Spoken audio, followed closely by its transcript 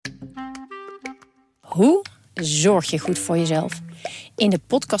Hoe zorg je goed voor jezelf? In de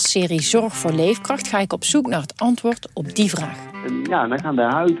podcastserie Zorg voor Leefkracht ga ik op zoek naar het antwoord op die vraag. Ja, dan gaan de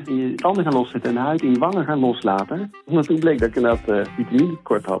huid in je tanden gaan loszetten en de huid in je wangen gaan loslaten. Omdat toen bleek dat ik inderdaad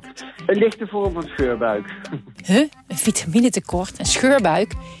vitaminetekort had. Een lichte vorm van scheurbuik. Een vitaminetekort, een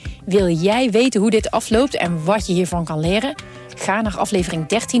scheurbuik? Wil jij weten hoe dit afloopt en wat je hiervan kan leren? Ga naar aflevering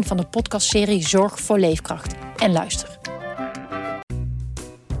 13 van de podcastserie Zorg voor Leefkracht en luister.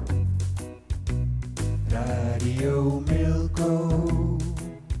 Radio Milko,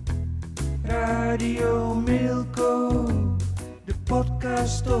 Radio Milko, de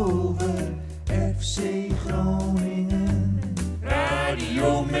podcast over FC Groningen.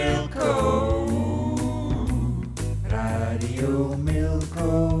 Radio Milko, Radio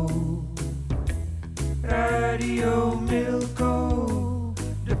Milko, Radio Milko,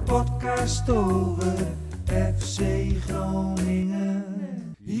 de podcast over FC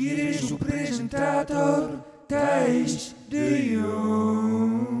Groningen. Hier is uw presentator Thijs de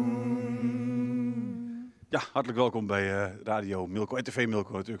Jong. Ja, hartelijk welkom bij Radio Milko en TV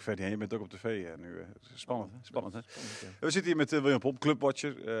Milko natuurlijk. Ferdy, je bent ook op tv nu. Spannend, hè? Spannend, hè? Ja. We zitten hier met William Pomp,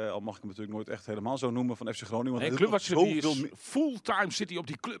 clubwatcher. Al mag ik hem natuurlijk nooit echt helemaal zo noemen van FC Groningen. Want clubwatcher die is fulltime zit hij op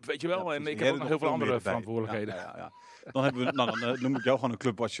die club, weet je wel. Ja, en ik heb ook nog heel veel andere verantwoordelijkheden. Ja. Dan, dan noem ik jou gewoon een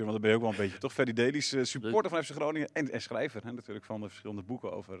clubwatcher, want dan ben je ook wel een beetje toch. Ferdy Dailies, supporter van FC Groningen en schrijver hè, natuurlijk van de verschillende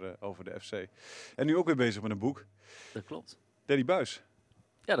boeken over de FC. En nu ook weer bezig met een boek. Dat klopt. Danny Buijs.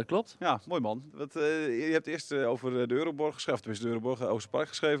 Ja, dat klopt. Ja, mooi man. Je hebt eerst over de Euroborg geschreven, tenminste de Euroborg, Oosterpark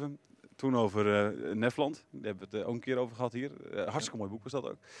geschreven. Toen over Nefland, daar hebben we het ook een keer over gehad hier. Hartstikke mooi boek was dat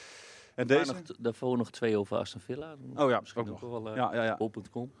ook. En deze? Daarvoor nog 2 over Aston Villa. Oh ja, misschien ook nog wel. Ja.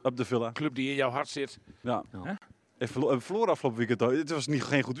 Bol.com. Op de Villa. Club die in jouw hart zit. Ja. Ja. En verloren afgelopen weekend. Het was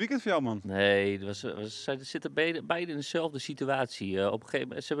geen goed weekend voor jou, man. Nee, ze zitten beide in dezelfde situatie. Op een gegeven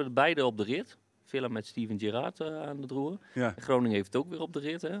moment, ze hebben het beide op de rit. Villa met Steven Gerrard aan het roer. Ja. Groningen heeft het ook weer op de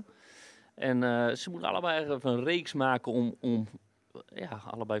rit. Hè? En ze moeten allebei even een reeks maken om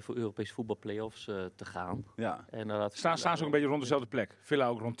allebei voor Europese voetbalplayoffs te gaan. Ja. En, Staan ze ook een beetje rond dezelfde plek? Villa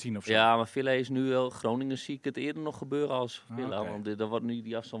ook rond 10 of zo? Ja, maar Villa is nu wel... Groningen zie ik het eerder nog gebeuren als Villa. Okay. Want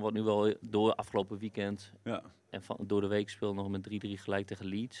die afstand wordt nu wel door afgelopen weekend. Ja. En door de week speel nog met 3-3 gelijk tegen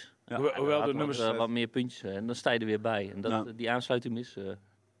Leeds. Ja. Hoewel de nummers... wat meer puntjes. En dan sta je er weer bij. En die aansluiting is...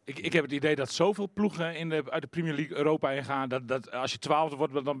 Ik heb het idee dat zoveel ploegen uit de Premier League Europa ingaan. Dat als je 12e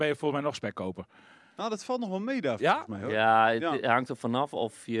wordt, dan ben je volgens mij nog spekkoper. Nou, dat valt nog wel mee daar, ja? volgens mij. Hoor. Ja, het hangt er vanaf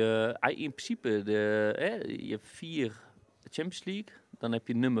of je... In principe, je hebt 4 Champions League. Dan heb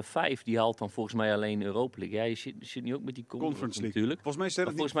je nummer 5, die haalt dan volgens mij alleen Europa League. Ja, je zit nu ook met die Conference League natuurlijk.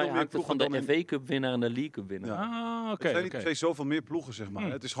 Volgens mij hangt het van de FA Cup winnaar en de League Cup winnaar. Ja. Oké. Er zijn niet per se zoveel meer ploegen, zeg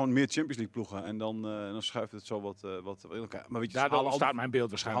maar. Het is gewoon meer Champions League ploegen. En dan schuift het zo wat in elkaar. Maar weet je, daar ontstaat mijn beeld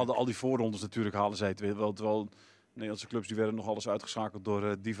waarschijnlijk. Hadden al die voorrondes natuurlijk, halen zij het weer. Terwijl Nederlandse clubs die werden nog alles uitgeschakeld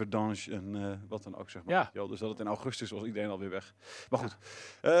door Diverdange en wat dan ook, zeg maar. Ja. Dus dat het in augustus was iedereen alweer weg. Maar goed.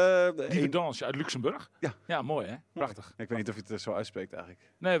 Diverdange uit Luxemburg? Ja. Ja, mooi hè? Prachtig. Ik weet niet of je het zo uitspreekt eigenlijk.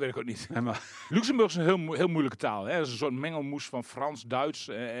 Nee, weet ik ook niet. Nee, maar... Luxemburg is een heel moeilijke taal. Hè? Dat is een soort mengelmoes van Frans, Duits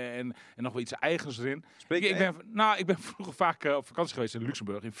en nog wel iets eigens erin. Ik ben vroeger vaak op vakantie geweest in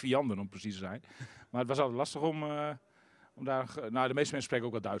Luxemburg, in Vianden om precies te zijn. Maar het was altijd lastig om daar... de meeste mensen spreken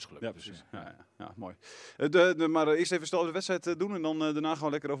ook wel Duits gelukkig. Ja, precies. Ja, mooi. Maar eerst even snel de wedstrijd doen en dan daarna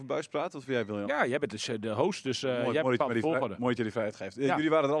gewoon lekker over Buijs praten. Wat vind jij, William? Ja, jij bent dus de host, dus jij bepaalt de volgorde. Mooi dat je die vrijheid geeft. Jullie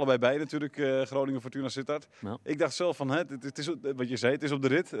waren er allebei bij natuurlijk, Groningen, Fortuna Sittard. Ja. Ik dacht zelf van, het is wat je zei, het is op de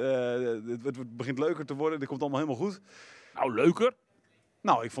rit. Het begint leuker te worden, dit komt allemaal helemaal goed. Nou, leuker?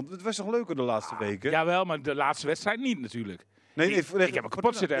 Nou, ik vond het was toch leuker de laatste weken? Jawel, maar de laatste wedstrijd niet natuurlijk. Nee, ik heb een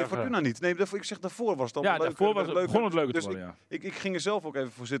kapot zitten ergeren. Fortuna niet. Nee, ik zeg daarvoor was het dan leuker. Daarvoor begon het leuker te worden, ja. Ik ging er zelf ook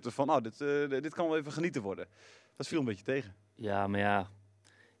even voor zitten van, dit kan wel even genieten worden. Dat viel een beetje tegen. Ja, maar ja.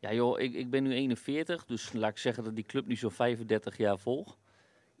 Ja joh, ik ben nu 41, dus laat ik zeggen dat die club nu zo'n 35 jaar volgt.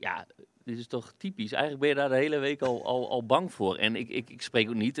 Ja, dit is toch typisch. Eigenlijk ben je daar de hele week al bang voor. En ik spreek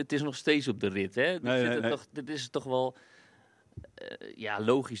ook niet, het is nog steeds op de rit, hè. Dit is toch wel...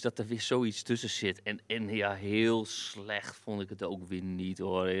 logisch dat er weer zoiets tussen zit. En ja, heel slecht vond ik het ook weer niet,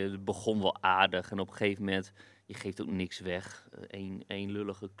 hoor. Het begon wel aardig en op een gegeven moment... Je geeft ook niks weg. Eén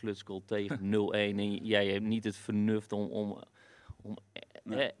lullige klutsgoal tegen 0-1. En jij hebt niet het vernuft om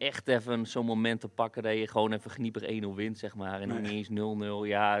echt even zo'n moment te pakken... dat je gewoon even geniepig 1-0 wint, zeg maar. En dan niet eens 0-0.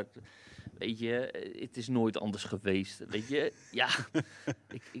 Ja, weet je, het is nooit anders geweest. Weet je, ja.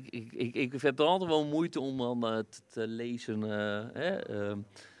 ik heb er altijd wel moeite om dan te lezen...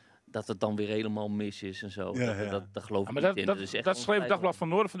 dat het dan weer helemaal mis is en zo. Dat geloof ik niet in. Dat schreef het Dagblad van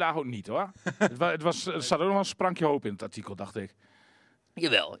Noorden vandaag ook niet, hoor. Er zat ook nog een sprankje hoop in het artikel, dacht ik.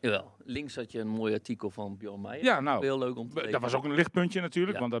 Jawel. Links had je een mooi artikel van Bjorn Meijer. Ja, nou, heel leuk om te lezen. Dat was ook een lichtpuntje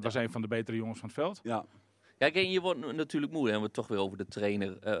natuurlijk, want dat was een van de betere jongens van het veld. Ja. Kijk, en je wordt natuurlijk moe. En we het toch weer over de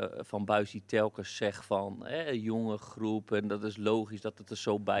trainer van Buijs die telkens zegt van jonge groep. En dat is logisch dat het er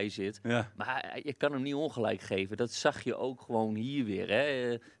zo bij zit. Ja. Maar je kan hem niet ongelijk geven. Dat zag je ook gewoon hier weer.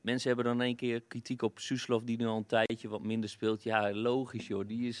 Hè. Mensen hebben dan een keer kritiek op Suslov die nu al een tijdje wat minder speelt. Ja, logisch joh.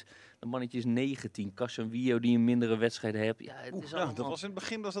 De mannetje is 19. Casemiro die een mindere wedstrijd heeft. Ja, het is allemaal... dat was in het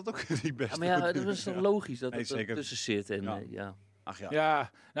begin was dat ook niet best. Ja, maar ja, dat is toch logisch dat het zeker. er tussen zit. En, Ja. Ach ja.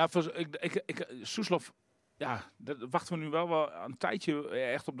 Ja, nou, Suslov... Ja, dat wachten we nu wel een tijdje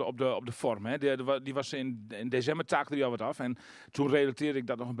echt op de vorm. Hè. Die was in december taakte die al wat af. En toen relateerde ik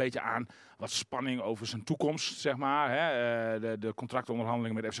dat nog een beetje aan wat spanning over zijn toekomst, zeg maar. Hè. De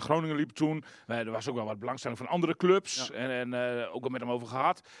contractonderhandelingen met FC Groningen liepen toen. Er was ook wel wat belangstelling van andere clubs. Ja. En ook al met hem over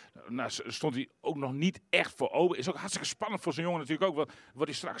gehad. Nou, stond hij ook nog niet echt voor open. Is ook hartstikke spannend voor zijn jongen natuurlijk ook. Wordt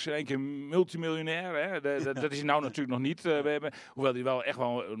hij straks in één keer multimiljonair. Hè. Dat is hij nou natuurlijk nog niet. Hoewel hij wel echt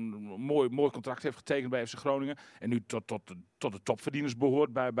wel een mooi contract heeft getekend bij FC Groningen. En nu tot de topverdieners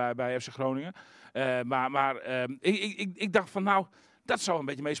behoort bij FC Groningen. Ik dacht van nou, dat zou een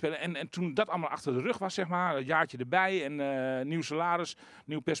beetje meespelen. En toen dat allemaal achter de rug was, zeg maar, een jaartje erbij en nieuw salaris,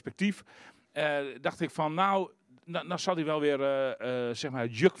 nieuw perspectief. Dacht ik van nou zal hij wel weer zeg maar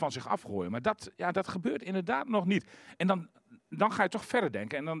het juk van zich afgooien. Maar dat gebeurt inderdaad nog niet. En dan ga je toch verder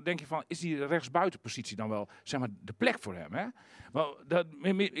denken. En dan denk je van, is die rechtsbuitenpositie dan wel zeg maar, de plek voor hem? Hè? Wel,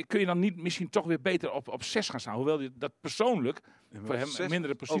 kun je dan niet misschien toch weer beter op 6 gaan staan? Hoewel dat persoonlijk voor hem een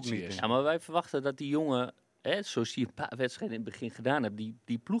mindere positie is. Ja, maar wij verwachten dat die jongen, zoals hij een paar wedstrijden in het begin gedaan heeft,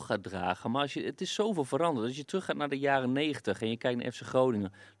 die ploeg gaat dragen. Maar het is zoveel veranderd. Als je terug gaat naar de jaren 90 en je kijkt naar FC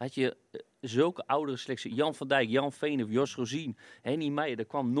Groningen, had je zulke oudere selectie. Jan van Dijk, Jan Veenhoff, Jos Rosien, Henny Meijer. Er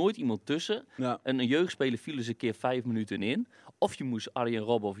kwam nooit iemand tussen. Ja. En een jeugdspeler viel eens een keer 5 minuten in. Of je moest Arjen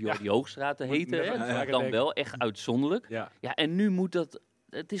Robben of Jordi Hoogstraten heten. Dan wel echt uitzonderlijk. Ja, en nu moet dat...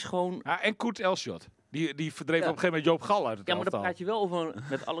 Het is gewoon... Ja, en Koert Elshot. Die verdreef op een gegeven moment Joop Gal uit het elftal. Maar dan praat je wel over,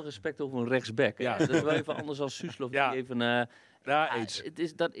 met alle respect, over een rechtsback. Ja. Dat is wel even anders als Suslov. Die even...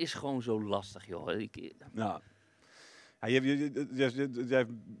 dat is gewoon zo lastig, joh. Jij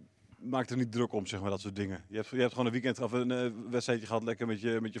maakt er niet druk om, zeg maar, dat soort dingen. Je hebt gewoon een weekend of een wedstrijdje gehad, lekker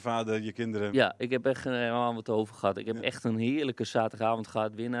met je vader, je kinderen. Ja, ik heb echt helemaal wat over gehad. Ik heb echt een heerlijke zaterdagavond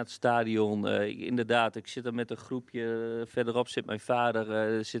gehad. Weer naar het stadion. Inderdaad, ik zit er met een groepje. Verderop zit mijn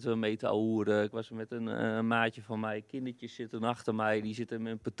vader, zitten we mee te ahoeren. Ik was er met een maatje van mij. Kindertjes zitten achter mij. Die zitten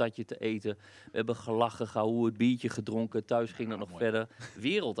met een patatje te eten. We hebben gelachen, gehoord, biertje gedronken. Thuis ging dat nog verder.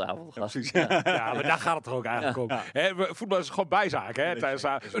 Wereldavond, gast. Ja, maar daar gaat het toch ook eigenlijk om. Hè, voetbal is gewoon bijzaak, hè? Tijdens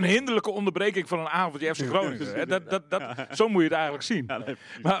een hinderlijke onderbreking van een avondje FC Groningen. Zo moet je het eigenlijk zien. Ja, nee,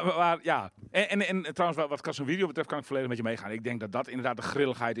 maar ja. En trouwens, wat Casemiro betreft kan ik volledig met je meegaan. Ik denk dat inderdaad de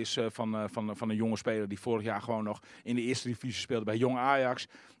grilligheid is van een jonge speler die vorig jaar gewoon nog in de eerste divisie speelde bij Jong Ajax.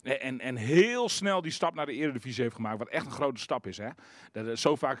 En heel snel die stap naar de eredivisie heeft gemaakt. Wat echt een grote stap is. Hè? Dat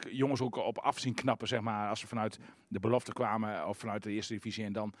zo vaak jongens ook op af zien knappen, zeg maar. Als ze vanuit de belofte kwamen of vanuit de eerste divisie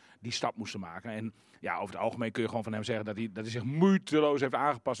en dan die stap moesten maken. En ja, over het algemeen kun je gewoon van hem zeggen dat hij zich moeiteloos heeft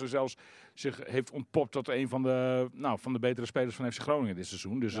aangepast. En zelfs zich heeft ontpopt tot een van de betere spelers van FC Groningen dit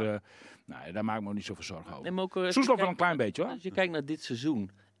seizoen. Dus daar maak ik me ook niet zoveel zorgen over. Soeslof wel een klein beetje, hoor. Als je kijkt naar dit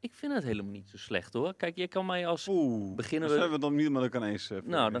seizoen. Ik vind het helemaal niet zo slecht, hoor. Kijk, je kan mij als beginner... Dat zijn we dan niet, maar dat kan eens...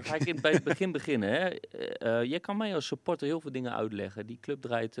 dan ga ik bij het begin beginnen. Hè. Je kan mij als supporter heel veel dingen uitleggen. Die club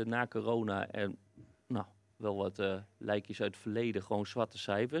draait na corona en wel wat lijkjes uit het verleden. Gewoon zwarte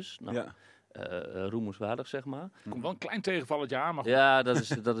cijfers. Roemenswaardig, zeg maar. Komt wel een klein tegenvalletje aan. Maar ja, dat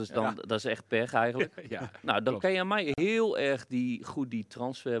is echt pech eigenlijk. Dan kan je mij heel erg die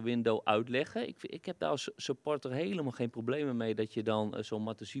transferwindow uitleggen. Ik heb daar als supporter helemaal geen problemen mee dat je dan zo'n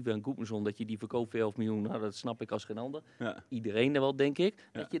Matasiva en Goedmanson, dat je die verkoopt voor 11 miljoen. Nou, dat snap ik als geen ander. Ja. Iedereen er wel, denk ik.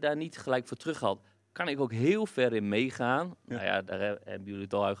 Ja. Dat je daar niet gelijk voor terug had. Kan ik ook heel ver in meegaan. Ja. Daar hebben jullie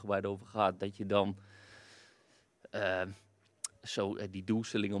het al uitgebreid over gehad. Dat je dan... zo die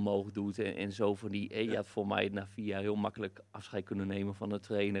doelstelling omhoog doet en zo van die... Je had voor mij na 4 jaar heel makkelijk afscheid kunnen nemen van de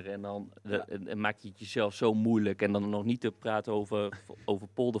trainer. En dan maak je het jezelf zo moeilijk. En dan nog niet te praten over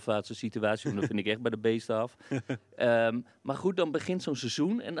poldervaartse situatie. Want dat vind ik echt bij de beesten af. Maar goed, dan begint zo'n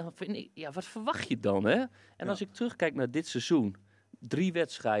seizoen. En dan vind ik, wat verwacht je dan, hè? En als ik terugkijk naar dit seizoen... 3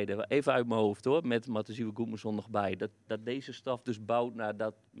 wedstrijden, even uit mijn hoofd hoor, met Matasiva Goedmanson nog bij. Dat deze staf dus bouwt naar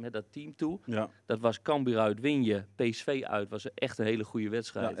met dat team toe. Ja. Dat was Cambuur uit, win je. PSV uit was echt een hele goede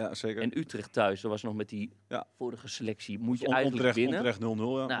wedstrijd. Ja, zeker. En Utrecht thuis, dat was nog met die vorige selectie. Moet je eigenlijk winnen.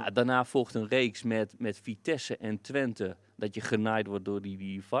 Onterecht 0-0, ja. Daarna volgt een reeks met Vitesse en Twente. dat je genaaid wordt door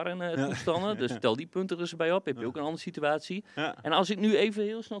die VAR-toestanden. Dus tel die punten er eens bij op. Heb je ook een andere situatie. Ja. En als ik nu even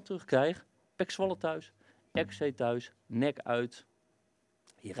heel snel terugkrijg. PEC Zwolle thuis. RKC thuis. NEC uit.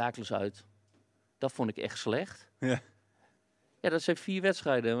 Heracles uit. Dat vond ik echt slecht. Ja, dat zijn 4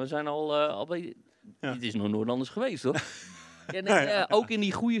 wedstrijden. We zijn al bij... Het is nog nooit anders geweest, hoor. Ook in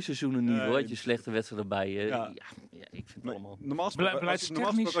die goede seizoenen niet, hoor. Had je slechte wedstrijden bij. Ik vind het allemaal... Normaal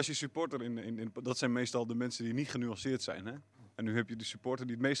gesproken als je supporter dat zijn meestal de mensen die niet genuanceerd zijn, hè? En nu heb je de supporter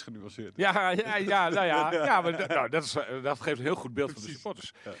die het meest genuanceerd is. Maar dat geeft een heel goed beeld van de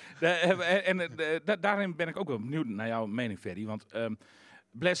supporters. Daarin ben ik ook wel benieuwd naar jouw mening, Ferry. Want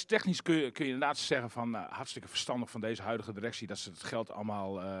beleidstechnisch kun je inderdaad zeggen van hartstikke verstandig van deze huidige directie dat ze het geld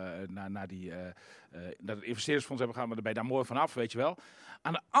allemaal naar dat het investeringsfonds hebben gegaan, maar daar ben je daar mooi vanaf, weet je wel.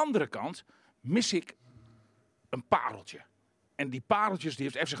 Aan de andere kant mis ik een pareltje. En die pareltjes die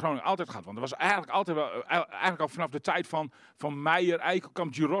heeft FC Groningen altijd gehad. Want er was eigenlijk altijd wel, eigenlijk al vanaf de tijd van Meijer,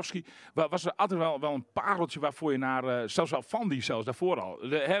 Eikelkamp, Jurovski, was er altijd wel een pareltje waarvoor je naar, zelfs wel van die zelfs daarvoor al,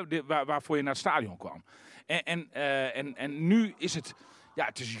 waarvoor je naar het stadion kwam. En nu is het, ja,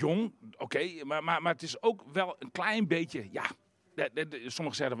 het is jong, oké, maar het is ook wel een klein beetje, ja.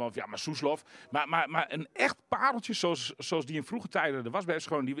 Sommigen zeggen wel, ja, maar Soeslof. Maar een echt pareltje zoals die in vroege tijden er was bij FC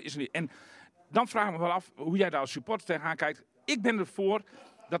Groningen, die is er niet. En dan vraag ik me wel af hoe jij daar als supporter tegenaan kijkt. Ik ben ervoor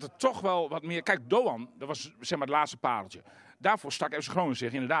dat er toch wel wat meer... Kijk, Doan, dat was zeg maar het laatste pareltje. Daarvoor stak FC Groningen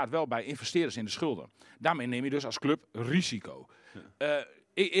zich inderdaad wel bij investeerders in de schulden. Daarmee neem je dus als club risico.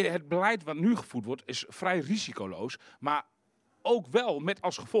 Het beleid wat nu gevoerd wordt is vrij risicoloos. Maar ook wel met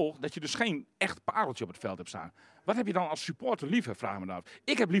als gevolg dat je dus geen echt pareltje op het veld hebt staan. Wat heb je dan als supporter liever, vraag me dan af.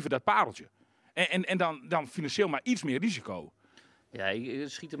 Ik heb liever dat pareltje. En dan financieel maar iets meer risico. Ja, er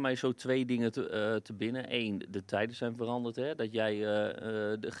schieten mij zo 2 dingen te binnen. 1, de tijden zijn veranderd. Hè? Dat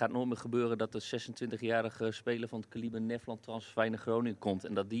er gaat nooit meer gebeuren dat de 26-jarige speler van het kaliber Nefland transfer naar Groningen komt.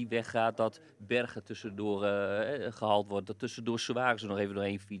 En dat die weggaat, dat Bergen tussendoor gehaald wordt. Dat tussendoor Suarez er nog even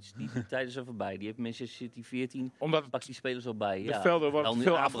doorheen fietst. Die tijden zijn voorbij. Die heeft Manchester City 14. Pakt die spelers al bij. De velden worden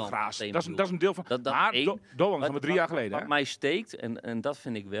veel afgegraasd. Dat is een deel van... Doan gaan we 3 jaar geleden. Wat mij steekt, en dat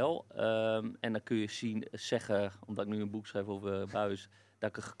vind ik wel. En dan kun je zeggen, omdat ik nu een boek schrijf over Buijs, dat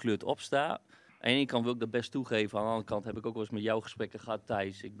ik er gekleurd op sta. Aan de ene kant wil ik dat best toegeven. Aan de andere kant heb ik ook wel eens met jou gesprekken gehad,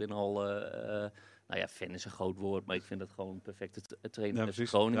 Thijs. Ik ben al... fan is een groot woord, maar ik vind dat gewoon een perfecte trainer van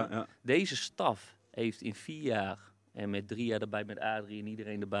Groningen. Ja. Deze staf heeft in 4 jaar, en met 3 jaar erbij met Adrie en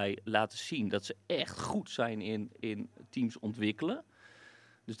iedereen erbij, laten zien dat ze echt goed zijn in teams ontwikkelen.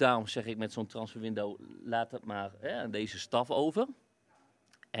 Dus daarom zeg ik met zo'n transferwindow, laat het maar aan deze staf over.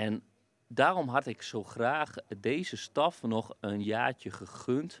 En daarom had ik zo graag deze staf nog een jaartje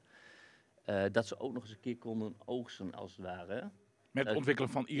gegund. Dat ze ook nog eens een keer konden oogsten, als het ware. Met het ontwikkelen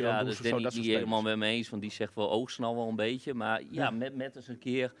van Iran. Ja, dus Danny niet helemaal met me eens, want die zegt wel oogsten al wel een beetje. Maar met eens een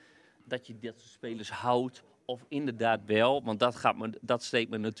keer dat je dat soort spelers houdt. Of inderdaad wel, want dat steekt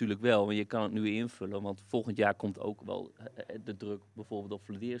me natuurlijk wel. Want je kan het nu invullen, want volgend jaar komt ook wel de druk bijvoorbeeld op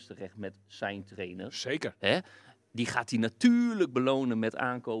Vladeers terecht met zijn trainer. Zeker. Die gaat hij natuurlijk belonen met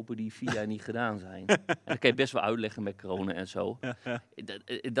aankopen die 4 jaar niet gedaan zijn. En dat kan je best wel uitleggen met corona en zo.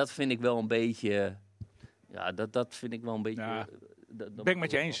 Dat vind ik wel een beetje... Ja, dat vind ik wel een beetje... Ja, ben ik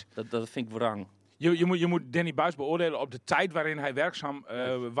met je eens. Dat vind ik wrang. Je moet Danny Buijs beoordelen op de tijd waarin hij werkzaam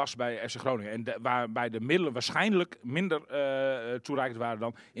was bij FC Groningen. En waarbij de middelen waarschijnlijk minder toereikend waren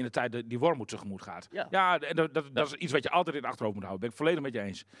dan in de tijd die Wormoed tegemoet gaat. Dat is iets wat je altijd in het achterhoofd moet houden. Ben ik volledig met je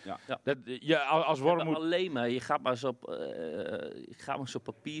eens. Als Wormoed... Alleen maar, je gaat maar eens op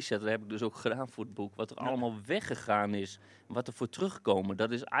papier zetten. Dat heb ik dus ook gedaan voor het boek. Wat er allemaal weggegaan is. Wat er voor terugkomen.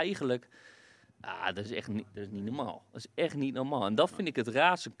 Dat is eigenlijk... dat is niet normaal. Dat is echt niet normaal. En dat vind ik het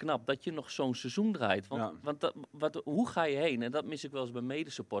razend knap, dat je nog zo'n seizoen draait. Want hoe ga je heen? En dat mis ik wel eens bij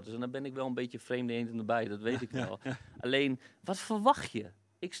medesupporters. En dan ben ik wel een beetje vreemde eend erbij, dat weet ik wel. Alleen, wat verwacht je?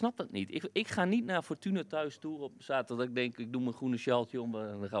 Ik snap dat niet. Ik ga niet naar Fortuna thuis toe op zaterdag. Ik denk, ik doe mijn groene sjaaltje om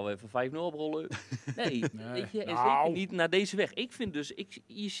en dan gaan we even 5-0 oprollen. Nee. Zeker niet naar deze weg. Ik vind dus,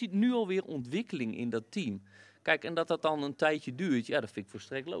 je ziet nu alweer ontwikkeling in dat team. Kijk, en dat dan een tijdje duurt, dat vind ik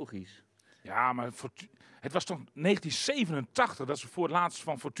volstrekt logisch. Ja, maar het was toch 1987 dat ze voor het laatst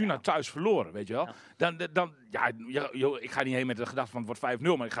van Fortuna thuis verloren, weet je wel? Ik ga niet heen met de gedachte van het wordt 5-0,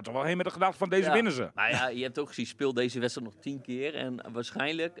 maar ik ga toch wel heen met de gedachte van deze winnen ze. Maar ja, je hebt ook gezien, speel deze wedstrijd nog 10 keer en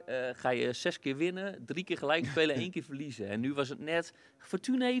waarschijnlijk ga je 6 keer winnen, 3 keer gelijk spelen, 1 keer verliezen. En nu was het net,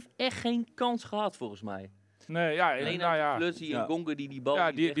 Fortuna heeft echt geen kans gehad volgens mij. Nee, ja, Alleen nou ja. Klus, die Gonge die bal...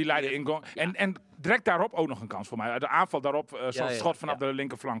 Ja, die leidde in goal. Ja. En direct daarop ook nog een kans voor mij. De aanval daarop, zo'n schot vanaf ja. de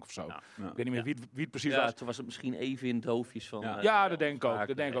linkerflank of zo. Ja. Ik weet niet meer wie het precies Ja, was. toen was het misschien even in het hoofdjes van... Dat denk ik ook.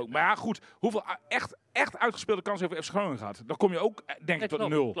 Dat denk ik ook. Maar ja, goed. Hoeveel echt uitgespeelde kansen heeft FC Groningen gehad? Dan kom je ook, denk ik, tot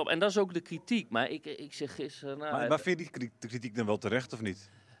 0. Klopt. En dat is ook de kritiek. Maar ik zeg gisteren... Maar vind je die kritiek dan wel terecht of niet?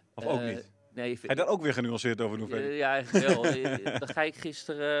 Of ook niet? Nee, Ga je daar ook weer genuanceerd over doen? ja, eigenlijk wel. Dan ga ik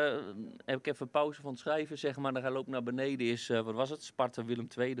gisteren... heb ik even pauze van het schrijven, zeg maar. Dan ga ik lopen naar beneden. Is, wat was het? Sparta Willem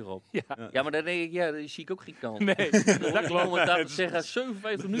II erop. Ja, maar dan denk ik, daar zie ik ook geen kans. Nee, dat klopt. Dat zeggen,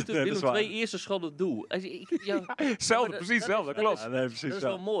 57 minuten, Willem II eerste schot het doel. Hetzelfde, precies hetzelfde, klopt. Dat is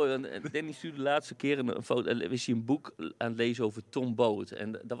wel mooi. En Danny stuurde de laatste keer een foto. Is hij een boek aan het lezen over Tom Boot.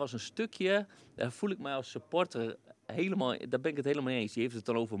 En dat was een stukje, daar voel ik mij als supporter... daar ben ik het helemaal mee eens. Die heeft het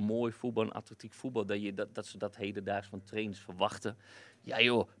dan over mooi voetbal en attractief voetbal. Dat ze dat hedendaags van trainers verwachten. Ja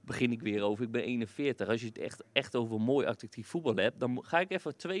joh, begin ik weer over. Ik ben 41. Als je het echt over mooi attractief voetbal hebt, dan ga ik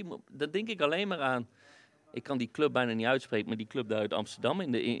even dan denk ik alleen maar aan... Ik kan die club bijna niet uitspreken, maar die club daar uit Amsterdam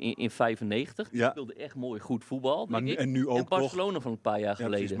in 95. Die speelde echt mooi goed voetbal. Maar en nu ook en Barcelona van een paar jaar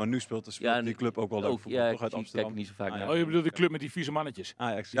geleden. Precies, maar nu speelt die club ook wel leuk voetbal, toch uit Amsterdam? Kijk niet zo vaak naar. Oh, je bedoelt die club met die vieze mannetjes?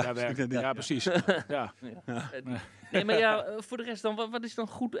 Ajax. Ja, precies. Ja. Nee, maar voor de rest dan, wat is dan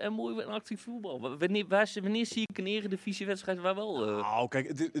goed en mooi en actief voetbal? Wanneer zie ik een eredivisiewedstrijd waar wel... Nou, kijk,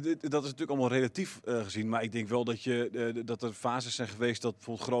 dat is natuurlijk allemaal relatief gezien. Maar ik denk wel dat er fases zijn geweest dat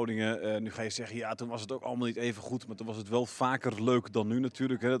bijvoorbeeld Groningen... nu ga je zeggen, ja, toen was het ook allemaal niet even goed. Maar toen was het wel vaker leuk dan nu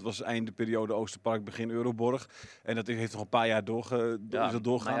natuurlijk. Hè. Dat was einde periode Oosterpark, begin Euroborg. En dat heeft nog een paar jaar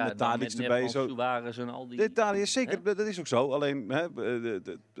doorgegaan met Tadic erbij. Suarez en al die... Italië, zeker, dat is ook zo. Alleen,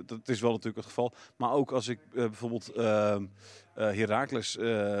 dat is wel natuurlijk het geval. Maar ook als ik bijvoorbeeld... Heracles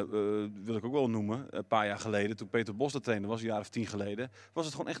wil ik ook wel noemen. Een paar jaar geleden, toen Peter Bos de trainer was, een jaar of 10 geleden, was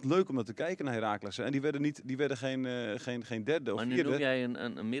het gewoon echt leuk om naar te kijken naar Heracles. En die werden geen derde of maar vierde. Maar nu noem jij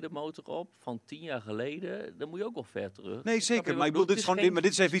een middenmotor op van 10 jaar geleden. Dan moet je ook wel ver terug. Nee, zeker. Maar ik bedoel,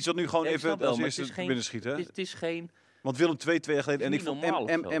 dit is even iets wat nu gewoon even als eerste binnen schiet. Het is geen... Want Willem 2 jaar geleden en ik vond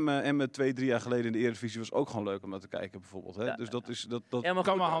Emmen 2-3 jaar geleden in de Eredivisie was ook gewoon leuk om naar te kijken bijvoorbeeld. Hè? Ja, dus dat is dat ja, maar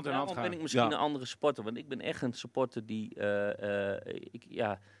kan goed, maar hand in hand gaan. Ben ik misschien een andere supporter, want ik ben echt een supporter die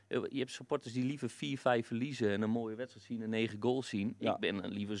je hebt supporters die liever 4-5 verliezen en een mooie wedstrijd zien en 9 goals zien. Ja. Ik ben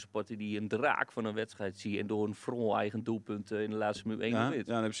een liever supporter die een draak van een wedstrijd ziet en door een front eigen doelpunt in de laatste minuut 1 wint.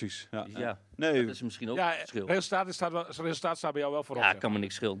 Ja, nee, precies. Ja. Dus nee. Dat is misschien ook een verschil. Resultaat staat bij jou wel voorop. Ja, kan me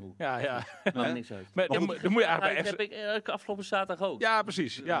niks schelen. Ja. Maakt niks uit. Maar dan moet je eigenlijk Dat heb ik afgelopen zaterdag ook. Ja,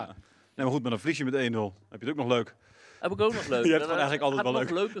 precies. Ja. Nee, maar goed, maar dan verlies je met 1-0. Heb je het ook nog leuk? Heb ik ook nog leuk. Je hebt gewoon eigenlijk altijd wel leuk.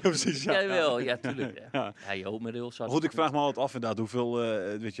 Leuker. Precies, ja. Jij wel, ja, tuurlijk. Ja, je hoopt met heel goed, ik vraag me altijd af inderdaad hoeveel,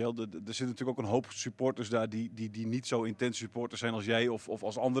 weet je wel, er zitten natuurlijk ook een hoop supporters daar die niet zo intens supporters zijn als jij of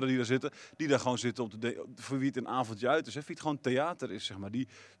als anderen die daar zitten. Die daar gewoon zitten voor wie het een avondje uit is. Hè, wie het gewoon theater is, zeg maar. Die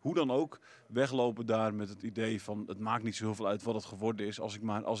hoe dan ook weglopen daar met het idee van het maakt niet zo heel veel uit wat het geworden is als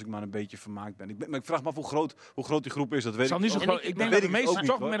ik maar een beetje vermaakt ben. Maar ik vraag me af hoe groot die groep is, dat weet ik niet. Ik denk dat de meesten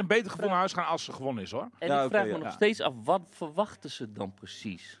toch met een beter gevoel naar huis gaan als ze gewonnen is, hoor. En ik vraag me nog steeds af, wat verwachten ze dan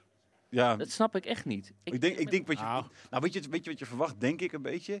precies? Ja. Dat snap ik echt niet. Ik denk weet je wat je verwacht, denk ik een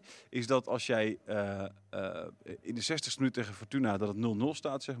beetje, is dat als jij in de 60ste minuut tegen Fortuna dat het 0-0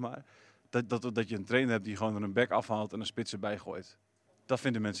 staat, zeg maar, dat je een trainer hebt die gewoon er een back afhaalt en een spits erbij gooit. Dat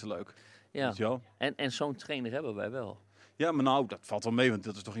vinden mensen leuk. Ja. En zo'n trainer hebben wij wel. Ja, maar nou, dat valt wel mee, want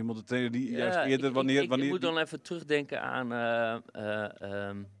dat is toch iemand de trainer die juist eerder wanneer... Ik moet dan even terugdenken aan, daar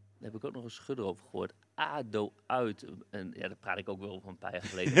heb ik ook nog een schudder over gehoord. ADO uit. En ja, daar praat ik ook wel van een paar jaar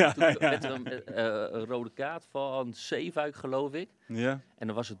geleden. Toen werd er een rode kaart van Zeefuik, geloof ik. Ja. En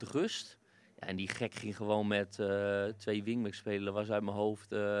dan was het rust. Ja, en die gek ging gewoon met 2 wingbacks spelen. Dat was uit mijn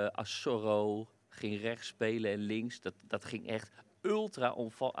hoofd. Assorro ging rechts spelen en links. Dat ging echt ultra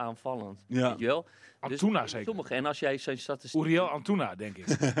aanvallend. Ja. Weet je wel? Antuna dus, zeker. Sommige, en als jij zijn statistieken... Uriel Antuna, denk ik.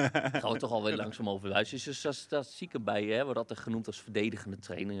 Gaan we toch alweer langzaam over luisteren. Dus er statistieken bij je, wordt altijd genoemd als verdedigende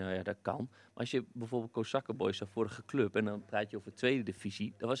trainer. Ja, dat kan. Maar als je bijvoorbeeld Boys, de vorige club, en dan praat je over tweede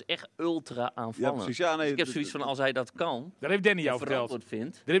divisie, dat was echt ultra aanvallend. Ja, precies. Ja, nee, dus ik heb zoiets van, als hij dat kan, dat heeft Danny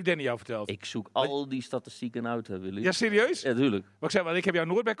jou verteld. Ik zoek al die statistieken uit, Willy. Ja, serieus? Ja, tuurlijk. Want ik heb jou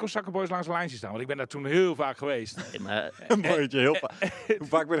nooit bij Boys langs de lijn zien staan, want ik ben daar toen heel vaak geweest. Nee, maar, heel vaak. Hoe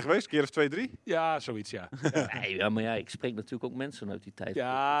vaak ben je geweest? Een keer of 2, 3? Ja, zoiets, ja. Nee, maar ik spreek natuurlijk ook mensen uit die tijd.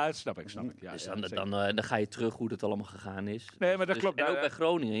 Ja, dat snap ik. Ja, dus dan ga je terug hoe dat allemaal gegaan is. Nee, maar dat klopt. En ook bij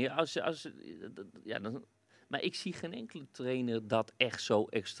Groningen. Maar ik zie geen enkele trainer dat echt zo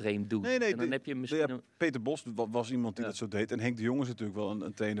extreem doet. Nee, En dan heb je misschien Peter Bos was iemand die dat zo deed. En Henk de Jong is natuurlijk wel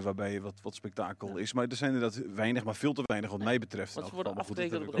een trainer waarbij je wat spektakel is. Maar er zijn inderdaad weinig, maar veel te weinig wat mij betreft.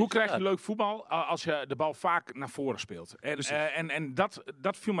 Hoe krijg je leuk voetbal als je de bal vaak naar voren speelt? En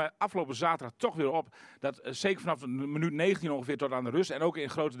dat viel mij afgelopen zaterdag toch weer op. Dat zeker vanaf de minuut 19 ongeveer tot aan de rust. En ook in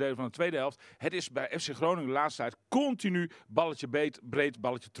grote delen van de tweede helft. Het is bij FC Groningen de laatste tijd continu balletje breed,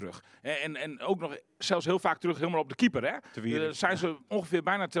 balletje terug. En ook nog zelfs heel vaak terug helemaal op de keeper. Hè? Zijn ze ongeveer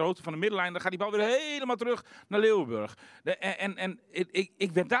bijna ter hoogte van de middenlijn. Dan gaat die bal weer helemaal terug naar Leeuwenburg.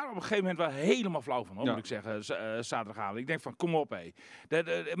 Ik werd daar op een gegeven moment wel helemaal flauw van. Moet ik zeggen, zaterdagavond. Ik denk van, kom op hé.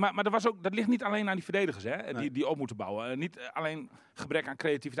 Maar dat ligt niet alleen aan die verdedigers die op moeten bouwen. Niet alleen gebrek aan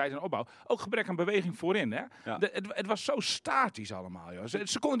creativiteit en opbouw. Ook gebrek aan beweging voorin. Hè? Ja. Het was zo statisch allemaal. Joh.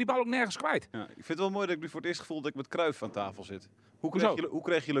 Ze konden die bal ook nergens kwijt. Ja, ik vind het wel mooi dat ik nu voor het eerst gevoel dat ik met Cruijff aan tafel zit. Hoe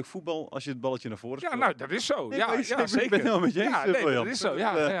krijg je leuk voetbal als je het balletje naar voren speelt? Ja, nou, dat is zo. Nee, ja, zeker. Ik ben helemaal met je eens. Dat is zo.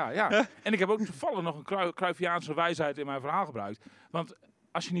 Ja. En ik heb ook toevallig nog een Cruyffiaanse wijsheid in mijn verhaal gebruikt. Want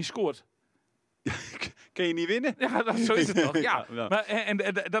als je niet scoort... Kun je niet winnen? Ja, zo is het toch. Ja. Maar, en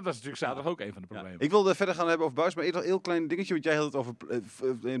dat was natuurlijk zaterdag ook een van de problemen. Ik wilde verder gaan hebben over Buijs, maar een heel klein dingetje. Want jij had het over,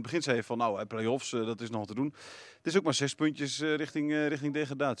 in het begin zei je van, play-offs, dat is nog wat te doen. Het is ook maar 6 puntjes richting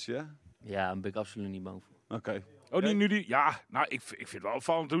degradatie, hè? Ja, daar ben ik absoluut niet bang voor. Oké. Ik vind het wel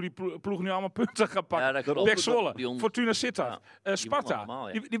opvallend hoe die ploeg nu allemaal punten gaan pakken. Ja, Pek Zwolle, Fortuna Sittard, Sparta.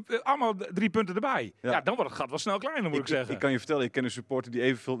 Allemaal, die allemaal 3 punten erbij. Ja, dan wordt het gat wel snel kleiner, moet ik zeggen. Ik kan je vertellen, ik ken een supporter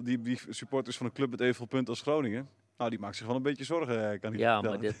die supporters van een club met evenveel punten als Groningen. Nou, die maakt zich wel een beetje zorgen, kan ik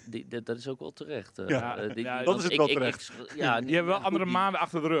maar dat is ook wel terecht. Dat is het wel terecht. Die hebben wel andere maanden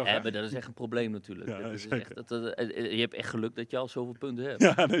achter de rug. Ja, maar dat is echt een probleem natuurlijk. Je hebt echt geluk dat je al zoveel punten hebt.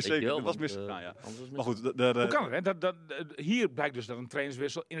 Ja, nee, zeker. Dat was mis. Maar goed, hoe kan het? Hè? Hier blijkt dus dat een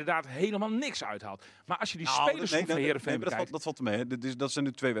trainerswissel inderdaad helemaal niks uithaalt. Maar als je die spelers van Heerenveen bekijkt... Dat valt mee. Dat zijn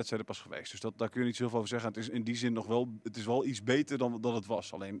nu 2 wedstrijden pas geweest. Dus daar kun je niet zoveel over zeggen. Het is in die zin nog wel, het is wel iets beter dan het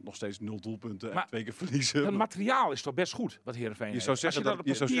was. Alleen nog steeds 0 doelpunten en 2 keer verliezen. Het materiaal is toch best goed wat Heerenveen heeft. Je zou zeggen dat het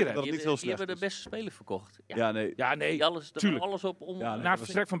niet heel slecht is. Die hebben de beste speler verkocht. Nee. Alles op om. Na het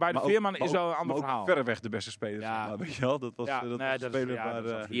vertrek van beide Veerman is wel een ander verhaal. Verreweg de beste speler. Ja. Weet je wel, dat was de speler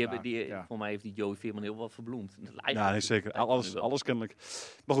waar... Voor mij heeft die Joey Veerman heel wat verbloemd. Ja, nee, zeker. Alles kennelijk.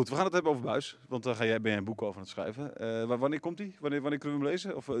 Maar goed, we gaan het hebben over Buijs. Want daar ben jij een boek over aan het schrijven. Wanneer komt die? Wanneer kunnen we hem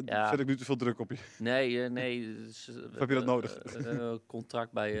lezen? Of zet ik nu te veel druk op je? Nee. Of heb je dat nodig?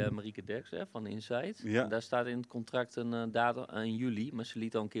 Contract bij Marieke Derks van Inside. Ja. En daar staat in het contract een datum in juli. Maar ze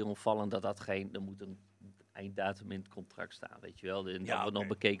liet al een keer ontvallen dat er moet een einddatum in het contract staan. Weet je wel. Dan wordt nog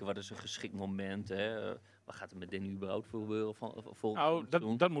bekeken wat is een geschikt moment. Wat gaat er met Danny überhaupt voor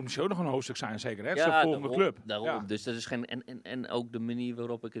gebeuren? Dat moet misschien ook nog een hoofdstuk zijn, zeker. Hè? Het is de volgende club. Daarom. Ja. Dus dat is geen... En ook de manier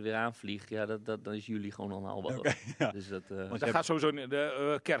waarop ik het weer aanvlieg, dat is jullie gewoon onhaalbaar. Okay, ja. Dus dat gaat sowieso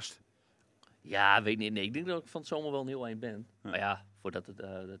de kerst. Ja, weet niet. Nee, ik denk dat ik van het zomer wel een heel eind ben. Ja. Maar ja, voordat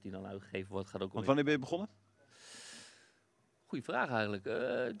dat die dan uitgegeven wordt, gaat ook... Want wanneer ben je begonnen? Goeie vraag eigenlijk.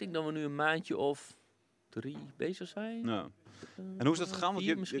 Ik denk dat we nu een maandje of 3 bezig zijn. Ja. En hoe is dat gegaan? Want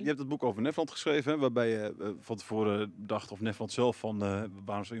je hebt het boek over Nefland geschreven, hè, waarbij je van tevoren dacht of Nefland zelf van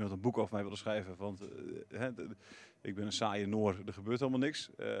waarom zou iemand een boek over mij willen schrijven? Want ik ben een saaie Noor, er gebeurt helemaal niks.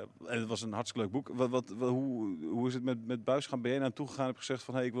 En het was een hartstikke leuk boek. Hoe is het met Buijs gaan? Ben jij naar hem toegegaan en heb gezegd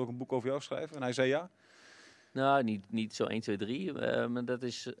van ik wil ook een boek over jou schrijven? En hij zei ja? Nou, niet zo 1, 2, 3. Maar dat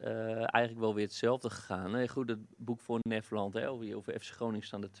is eigenlijk wel weer hetzelfde gegaan. Hè. Goed, het boek voor Nefland, over FC Groningen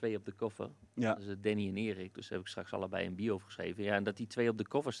staan er 2 op de cover. Ja. Dat is Danny en Erik. Dus daar heb ik straks allebei een bio over geschreven. Ja, en dat die 2 op de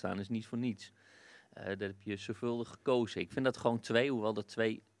cover staan is niet voor niets. Dat heb je zorgvuldig gekozen. Ik vind dat gewoon 2, hoewel dat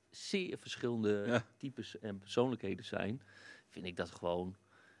 2 zeer verschillende types en persoonlijkheden zijn. Vind ik dat gewoon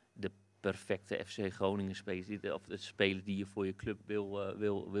de perfecte FC Groningen speler, of de speler die je voor je club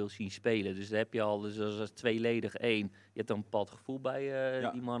wil zien spelen. Dus daar heb je al, dus als tweeledig 1, je hebt dan een bepaald gevoel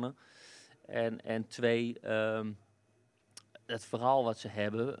bij die mannen. En 2, het verhaal wat ze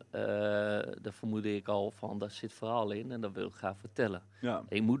hebben, daar vermoedde ik al van, daar zit verhaal in en dat wil ik graag vertellen. Ja.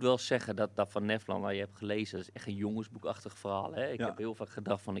 Ik moet wel zeggen dat van Nefland, waar je hebt gelezen, dat is echt een jongensboekachtig verhaal. Hè? Ik heb heel vaak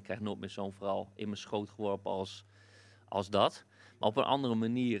gedacht van, ik krijg nooit meer zo'n verhaal in mijn schoot geworpen als dat. Maar op een andere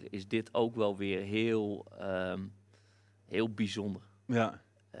manier is dit ook wel weer heel bijzonder. Ja.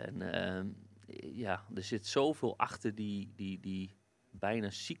 En er zit zoveel achter die bijna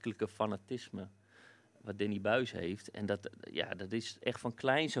ziekelijke fanatisme wat Danny Buijs heeft. En dat is echt van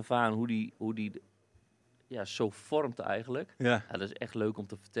kleins af aan hoe die zo vormt eigenlijk. Ja. Ja, dat is echt leuk om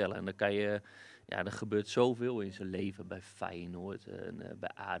te vertellen. En dan kan je... Ja, er gebeurt zoveel in zijn leven bij Feyenoord. En bij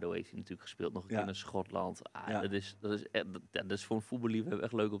ADO heeft hij natuurlijk gespeeld. Nog een keer in Schotland. Dat is voor een voetballiefhebber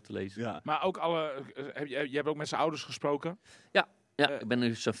echt leuk om te lezen. Ja. Maar ook je hebt ook met zijn ouders gesproken? Ja, ik ben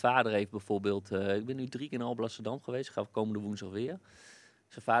nu... Zijn vader heeft bijvoorbeeld... ik ben nu 3 keer in Alblasserdam geweest. Ik ga komende woensdag weer.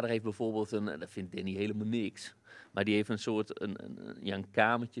 Zijn vader heeft bijvoorbeeld dat vindt Danny helemaal niks. Maar die heeft een soort een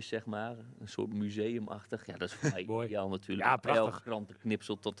kamertje, zeg maar. Een soort museumachtig. Ja, dat is voor mij ideaal natuurlijk. Ja, prachtig. Elke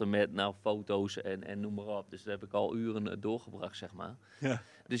krantenknipsel tot en met foto's en noem maar op. Dus daar heb ik al uren doorgebracht, zeg maar. Ja.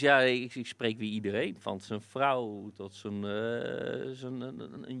 Dus ja, ik spreek weer iedereen. Van zijn vrouw tot zijn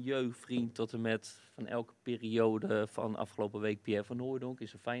een jeugdvriend tot en met van elke periode van afgelopen week Pierre van Hooijdonk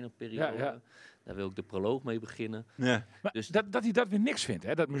is een fijne periode. Ja. Daar wil ik de proloog mee beginnen. Ja. Maar dus dat hij dat weer niks vindt,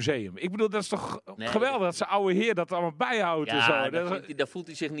 hè, dat museum. Ik bedoel, dat is toch geweldig dat zijn oude heer dat allemaal bijhoudt. Ja, en zo. Daar voelt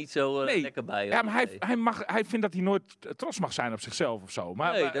hij zich niet zo lekker bij. Ja, maar hij vindt dat hij nooit trots mag zijn op zichzelf of zo.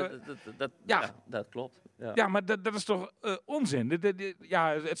 Maar, dat klopt. Ja, ja, maar dat is toch onzin?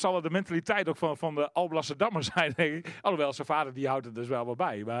 Het zal wel de mentaliteit ook van de Alblasserdammer zijn, denk ik. Alhoewel, zijn vader die houdt het dus wel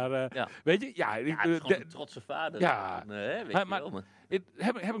bij. Maar weet je... Ja, het is gewoon een trotse vader. Ja. Maar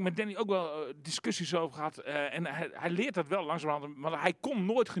heb ik met Danny ook wel discussies over gehad. En hij leert dat wel langzamerhand. Maar hij kon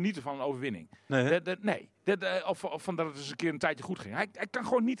nooit genieten van een overwinning. Nee. Of van dat het eens een keer een tijdje goed ging. Hij kan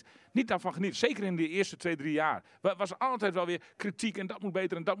gewoon niet daarvan genieten. Zeker in de eerste 2-3 jaar. Was er altijd wel weer kritiek. En dat moet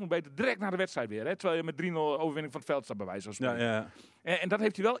beter en dat moet beter. Direct naar de wedstrijd weer. Hè? Terwijl je met 3-0 overwinning van het veld staat bij wijze van spreken. Ja. En dat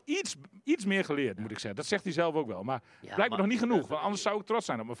heeft hij wel iets meer geleerd, moet ik zeggen. Dat zegt hij zelf ook wel. Maar blijkbaar nog niet genoeg. Want anders zou ik trots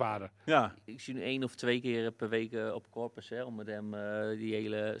zijn op mijn vader. Ja. Ik zie nu 1 of 2 keer per week op Corpus. Hè, om met hem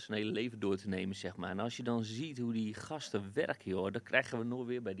zijn hele leven door te nemen, zeg maar. En als je dan ziet hoe die gasten werken, joh, dan krijgen we nog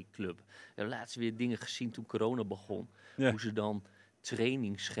weer bij die club. We hebben laatst weer dingen gezien toen corona begon. Ja. Hoe ze dan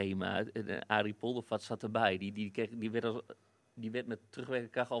trainingsschema... Arie Poldervat zat erbij. Die werd met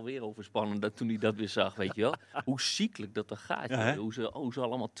terugwerkende kracht alweer overspannen toen hij dat weer zag, weet je wel. Hoe ziekelijk dat er gaat. Ja, hoe ze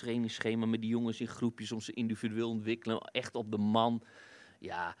allemaal trainingsschema met die jongens in groepjes om ze individueel ontwikkelen. Echt op de man.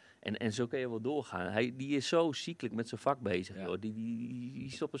 Ja, en zo kan je wel doorgaan. Die is zo ziekelijk met zijn vak bezig, joh.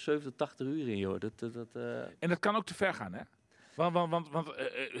 Die stoppen 70, 80 uur in, joh. En dat kan ook te ver gaan, hè? Want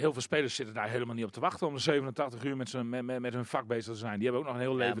heel veel spelers zitten daar helemaal niet op te wachten om de 87 uur met hun vak bezig te zijn. Die hebben ook nog een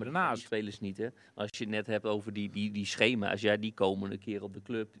heel leven ernaast. Die spelers niet, hè. Als je het net hebt over die schema's, die komen een keer op de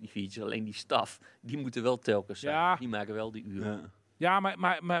club, die features, alleen die staf, die moeten wel telkens zijn. Ja. Die maken wel die uren. Ja,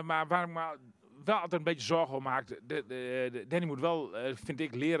 maar waar ik wel altijd een beetje zorgen om maakt. Danny moet wel, vind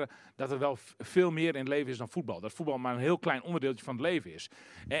ik, leren dat er wel veel meer in het leven is dan voetbal. Dat voetbal maar een heel klein onderdeeltje van het leven is.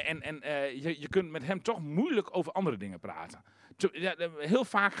 Je kunt met hem toch moeilijk over andere dingen praten. Heel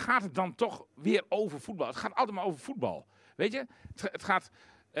vaak gaat het dan toch weer over voetbal. Het gaat altijd maar over voetbal. Weet je? Het gaat...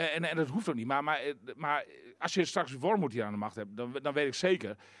 En dat hoeft ook niet. Maar als je straks Wormoed hier aan de macht hebt, dan weet ik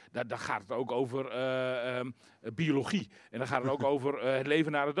zeker, dan gaat het ook over biologie. En dan gaat het ook over het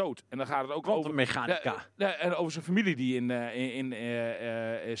leven na de dood. En dan gaat het ook over mechanica. En over zijn familie die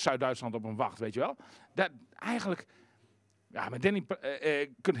in Zuid-Duitsland op hem wacht, weet je wel. Eigenlijk... Ja, met Danny,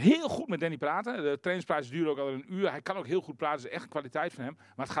 je kunt heel goed met Danny praten. De trainingspraatjes duren ook al een uur. Hij kan ook heel goed praten. Dat is echt een kwaliteit van hem.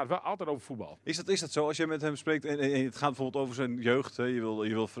 Maar het gaat wel altijd over voetbal. Is dat zo? Als je met hem spreekt en het gaat bijvoorbeeld over zijn jeugd. Hè? Je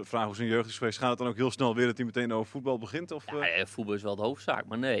wil vragen hoe zijn jeugd is geweest. Gaat het dan ook heel snel weer dat hij meteen over voetbal begint? Of, voetbal is wel de hoofdzaak.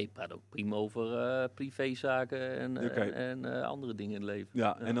 Maar nee, ik praat ook prima over privézaken en andere dingen in het leven.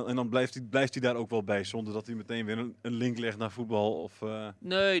 Ja. En dan blijft hij daar ook wel bij. Zonder dat hij meteen weer een link legt naar voetbal. Of,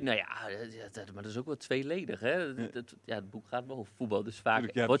 Nee, nou ja. Maar dat is ook wel tweeledig. Hè? Het boek gaat wel over voetbal, dus vaak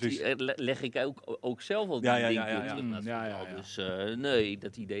leg ik ook zelf al die dingen. Dus nee,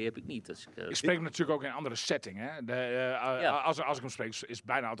 dat idee heb ik niet. Ik spreek hem natuurlijk ook in een andere setting. Hè? Als ik hem spreek, is het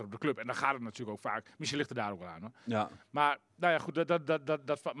bijna altijd op de club. En dan gaat het natuurlijk ook vaak. Misschien ligt er daar ook wel aan. Hoor. Ja. Maar, nou ja,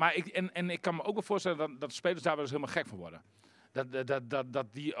 goed. Maar ik kan me ook wel voorstellen dat de spelers daar wel eens helemaal gek van worden. Dat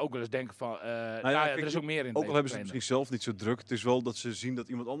die ook wel eens denken van... er is ook meer in. Ook al hebben ze het misschien zelf niet zo druk. Het is wel dat ze zien dat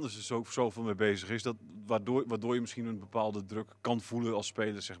iemand anders er zoveel mee bezig is. Waardoor je misschien een bepaalde druk kan voelen als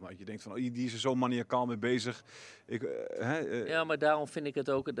speler. Zeg maar. Je denkt van, die is er zo maniacaal mee bezig. Ja, maar daarom vind ik het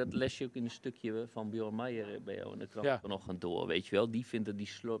ook... Dat les je ook in een stukje van Bjorn Meijer bij jou in de krant vanochtend door. Weet je wel, die vindt dat die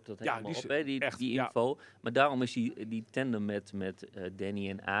slurpt dat helemaal op. Hè? Die info. Maar daarom is die tandem met Danny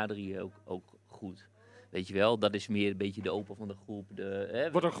en Adrie ook goed. Weet je wel, dat is meer een beetje de opa van de groep.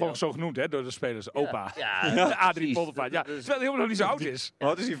 Wordt ook gewoon zo genoemd, hè, door de spelers. Opa. Ja, Adrie Poldervaart. Ja, terwijl hij helemaal nog niet zo oud is.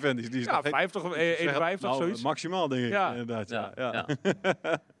 Wat is die vent? Die is 50 of 51 of zoiets. Maximaal, denk ik. Ja. Inderdaad, ja.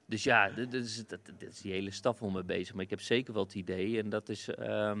 Dus ja, dat is die hele staf om me bezig. Maar ik heb zeker wel het idee. En dat is...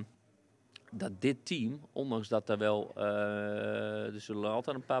 dat dit team, ondanks dat er wel, er zullen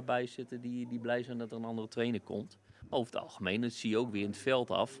altijd een paar bij zitten die blij zijn dat er een andere trainer komt. Over het algemeen, dat zie je ook weer in het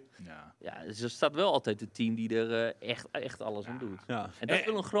veld af. Ja, dus er staat wel altijd het team die er echt alles aan doet. Ja. En dat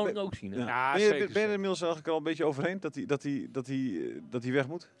wil een Groningen ook zien. Hè? Ja, Ben je zeker. er inmiddels eigenlijk al een beetje overheen dat hij weg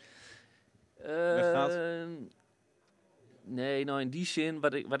moet? Weggaat? Nee, nou in die zin,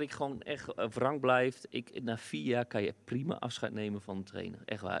 wat ik gewoon echt wrang blijft. Na 4 jaar kan je prima afscheid nemen van een trainer.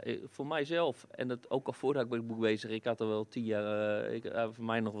 Echt waar. Voor mijzelf, en dat ook al voordat ik bij het boek bezig, ik had er wel 10 jaar, voor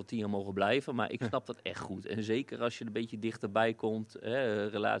mij nog wel 10 jaar mogen blijven. Maar ik snap dat echt goed. En zeker als je er een beetje dichterbij komt,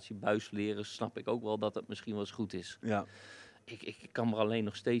 relatie Buijs leren, snap ik ook wel dat het misschien wel eens goed is. Ja. Ik kan me alleen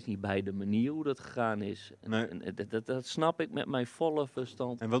nog steeds niet bij de manier hoe dat gegaan is. Nee. En dat snap ik met mijn volle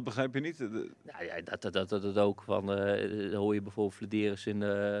verstand. En wat begrijp je niet? Nou ja, dat ook van. Dan hoor je bijvoorbeeld Flederis in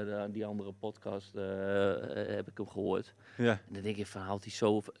die andere podcast. Heb ik hem gehoord. Ja. En dan denk ik van, houdt hij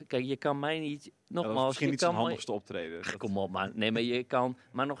zo. Kijk, je kan mij niet. Nogmaals, misschien je niet kan zijn handigste optreden. Ach, kom op, man. Nee, maar je kan.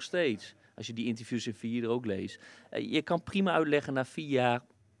 Maar nog steeds. Als je die interviews in 4 ook leest. Je kan prima uitleggen na 4 jaar.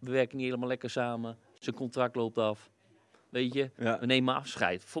 We werken niet helemaal lekker samen. Zijn contract loopt af. Weet je, we nemen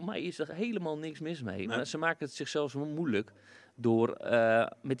afscheid. Voor mij is er helemaal niks mis mee. Maar ze maken het zichzelf zo moeilijk door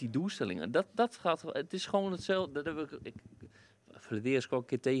met die doelstellingen. Dat gaat, het is gewoon hetzelfde. Dat heb ik Flederis kwam een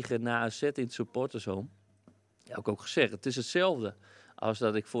keer tegen na AZ in het supportershome. Ja, heb ik ook gezegd. Het is hetzelfde als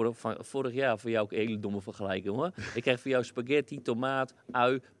dat ik vorig jaar, voor jou ook een hele domme vergelijking hoor. Ik krijg voor jou spaghetti, tomaat,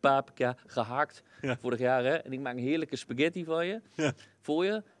 ui, paprika, gehakt. Ja. Vorig jaar hè. En ik maak een heerlijke spaghetti van je. Ja. Voor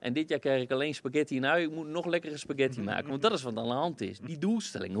je. En dit jaar krijg ik alleen spaghetti en ui. Ik moet nog lekkere spaghetti maken. Want dat is wat aan de hand is. Die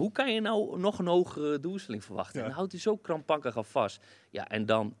doelstelling. Hoe kan je nou nog een hogere doelstelling verwachten? Ja. En dan houdt hij zo krampakkerig aan vast. Ja, en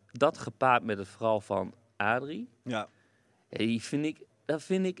dan dat gepaard met het verhaal van Adrie. Ja. Dat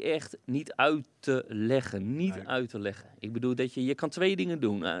vind ik echt niet uit te leggen. Uit te leggen. Ik bedoel dat je kan 2 dingen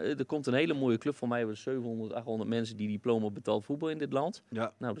doen. Er komt een hele mooie club. Voor mij hebben we 700, 800 mensen die diploma betaald voetbal in dit land.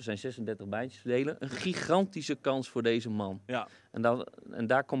 Ja. Nou, er zijn 36 baantjes te delen. Een gigantische kans voor deze man. Ja. En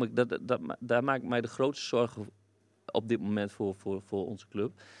daar maak ik mij de grootste zorgen op dit moment voor onze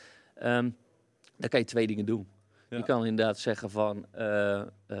club. Daar kan je 2 dingen doen. Ja. Je kan inderdaad zeggen van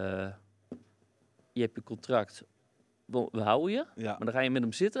je hebt je contract. We houden je, maar dan ga je met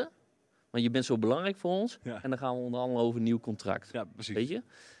hem zitten. Want je bent zo belangrijk voor ons. Ja. En dan gaan we onderhandelen over een nieuw contract. Ja, precies. Weet je?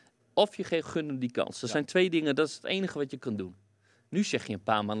 Of je gun hem die kans. Dat zijn 2 dingen, dat is het enige wat je kan doen. Nu zeg je een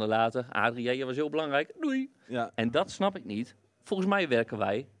paar maanden later, Adrie, jij was heel belangrijk, doei. Ja. En dat snap ik niet. Volgens mij werken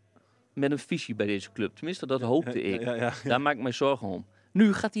wij met een visie bij deze club. Tenminste, dat hoopte ik. Ja. Daar maak ik mij zorgen om.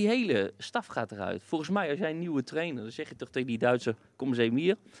 Nu gaat die hele staf eruit. Volgens mij, als jij een nieuwe trainer, dan zeg je toch tegen die Duitser, kom eens even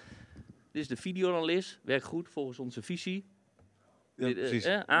hier. Dit is de videoanalist, werkt goed volgens onze visie.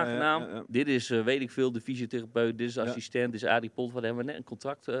 Ja, aangenaam. Ja. Dit is, weet ik veel, de fysiotherapeut, dit is de assistent, dit is Adrie Polt. Wat hebben we net een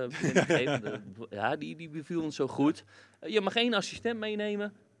contract gegeven. Die beviel ons zo goed. Je mag geen assistent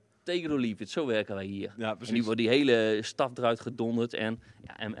meenemen, take it or leave it. Zo werken wij hier. Ja, en nu wordt die hele staf eruit gedonderd. En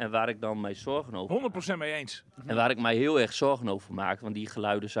waar ik dan mij zorgen over 100% mee eens. En waar ik mij heel erg zorgen over maak, want die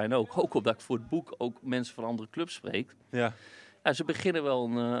geluiden zijn ook omdat ik voor het boek ook mensen van andere clubs spreek. Ja. Ja, ze beginnen wel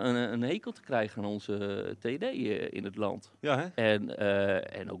een hekel te krijgen aan onze TD in het land. Ja, hè?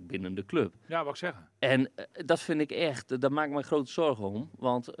 En ook binnen de club. Ja, wat ik zeggen. En dat vind ik echt, daar maak ik me grote zorgen om.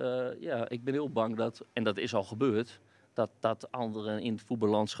 Want ik ben heel bang dat, en dat is al gebeurd, dat anderen in het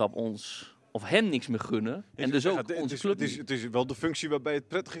voetballandschap ons of hem niks meer gunnen. En dus ook onze club het is wel de functie waarbij het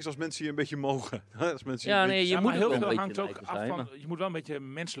prettig is als mensen hier een beetje mogen. Als mensen je moet heel veel hangt ook af van. Je moet wel een beetje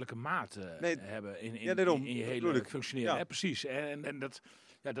menselijke maat hebben in je hele functioneren. Ja. Precies. En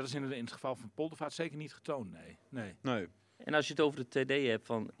dat is in het geval van Poldervaart zeker niet getoond. Nee. En als je het over de TD hebt,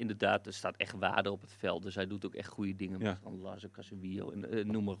 van inderdaad, er staat echt waarde op het veld. Dus hij doet ook echt goede dingen met Lars Casemiro en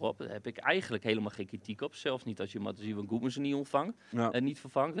noem maar op. Daar heb ik eigenlijk helemaal geen kritiek op. Zelfs niet als je Matthijs van Goedmansen niet ontvangt en niet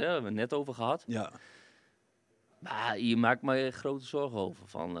vervangt. Hè, hebben we het net over gehad. Ja. Maar je maakt me grote zorgen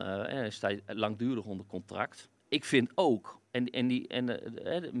over. Hij staat langdurig onder contract. Ik vind ook,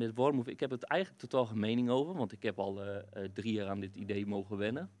 met Wormhoef, ik heb het eigenlijk totaal geen mening over. Want ik heb al 3 jaar aan dit idee mogen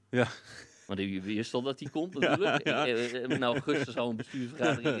wennen. Ja. Want je wist al dat die komt natuurlijk. In augustus al een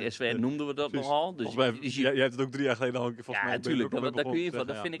bestuursvergadering. SWR noemden we dat nogal. Dus jij hebt het ook 3 jaar geleden al een keer volgens mij. Ja, natuurlijk.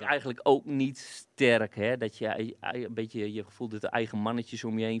 Dat vind ik eigenlijk ook niet sterk. Hè? Dat je een beetje je gevoel dat de eigen mannetjes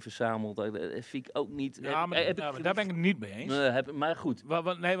om je heen verzamelt. Dat vind ik ook niet. Ja, maar daar ben ik het niet mee eens. Maar goed.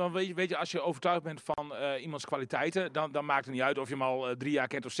 Want weet je, als je overtuigd bent van iemands kwaliteiten, dan maakt het niet uit of je hem al 3 jaar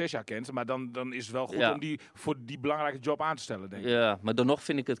kent of 6 jaar kent. Maar dan is het wel goed om die voor die belangrijke job aan te stellen, denk ik. Ja, maar dan nog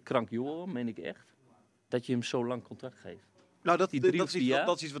vind ik het krankjoren, meen ik echt, dat je hem zo lang contract geeft. Die dat is 3 of 4 jaar.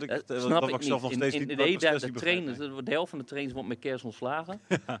 dat is iets wat ik Snap wat ik ik zelf nog niet. steeds In niet de begrijp. trainers, de helft van de trainers wordt met kerst ontslagen.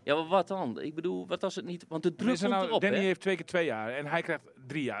 Ja, maar wat dan? Ik bedoel, wat als het niet... Want de druk komt erop, Danny hè? heeft 2 keer 2 jaar en hij krijgt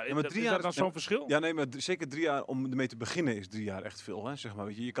 3 jaar. Ja, maar 3 jaar dus is dat dan zo'n verschil? Ja, nee, maar zeker 3 jaar om ermee te beginnen is 3 jaar echt veel. Hè, zeg maar.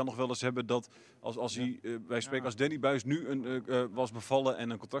 Weet je kan nog wel eens hebben dat als hij, wij spreken, als Danny Buijs nu was bevallen en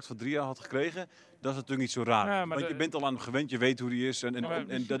een contract van 3 jaar had gekregen, dat is natuurlijk niet zo raar. Ja, want je bent al aan hem gewend, je weet hoe die is.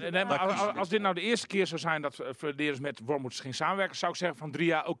 Als dit nou de eerste keer zou zijn dat verdedigers met Wormoed ging samenwerken, zou ik zeggen van 3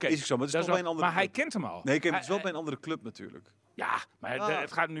 jaar, oké. Is ook zo, maar het is toch bij een andere maar hij club. kent hem al. Nee, het is wel bij een andere club natuurlijk. Ja, maar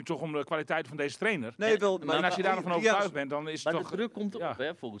het gaat nu toch om de kwaliteit van deze trainer. Nee, wel. En als je daarvan overtuigd bent, dan is het Maar toch... de druk komt erop,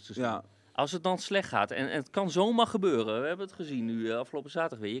 hè, volgens de Ja. Als het dan slecht gaat, en het kan zomaar gebeuren, we hebben het gezien nu afgelopen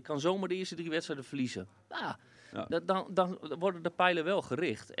zaterdag weer, je kan zomaar de eerste 3 wedstrijden verliezen. Ja. Dan worden de pijlen wel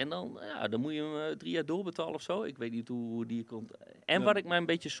gericht. En dan moet je hem 3 jaar doorbetalen of zo. Ik weet niet hoe die komt. En wat ik mij een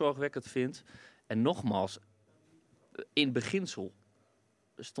beetje zorgwekkend vind, en nogmaals, in beginsel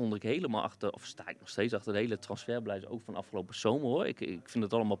stond ik helemaal achter, of sta ik nog steeds achter de hele transferbeleid, ook van afgelopen zomer hoor. Ik vind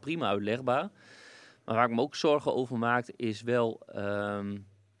het allemaal prima uitlegbaar. Maar waar ik me ook zorgen over maak, is wel...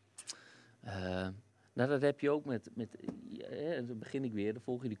 dat heb je ook met dan begin ik weer, dan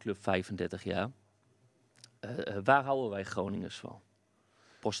volg je die club 35 jaar. Waar houden wij Groningers van?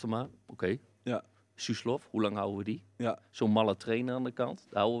 Postema, oké. Ja. Suslov, hoe lang houden we die? Ja. Zo'n malle trainer aan de kant,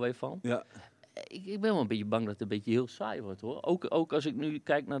 daar houden wij van. Ja. Ik ben wel een beetje bang dat het een beetje heel saai wordt hoor. Ook als ik nu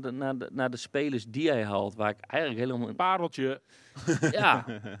kijk naar de spelers die hij haalt, waar ik eigenlijk helemaal... Een pareltje. Ja.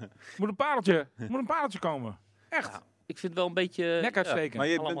 Moet een pareltje komen. Echt. Ja, ik vind het wel een beetje... Nek uitsteken. Maar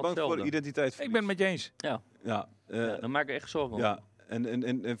je allemaal bent bang voor hetzelfde. identiteit. Ik ben het met je eens. Ja, dan maak ik echt zorgen om. Ja.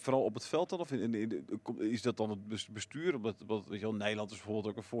 En vooral op het veld dan? Of is dat dan het bestuur? Weet je wel, Nederland is bijvoorbeeld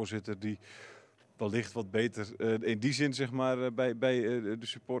ook een voorzitter die wellicht wat beter in die zin zeg maar bij de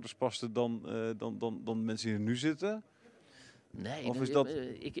supporters paste dan mensen die er nu zitten. Nee, of is dat...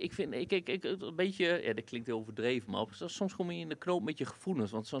 ik vind een beetje, ja, dat klinkt heel overdreven, maar soms kom je in de knoop met je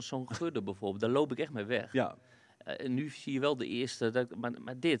gevoelens. Want zo'n Gudde bijvoorbeeld, daar loop ik echt mee weg. Ja. Nu zie je wel de eerste,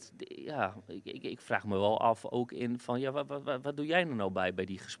 maar dit, ik vraag me wel af ook in van, ja, wat doe jij er nou bij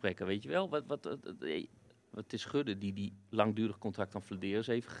die gesprekken, weet je wel? Het is Gudde die langdurig contract aan Vladeris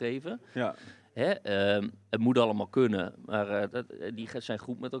heeft gegeven. Ja. Het moet allemaal kunnen, maar die zijn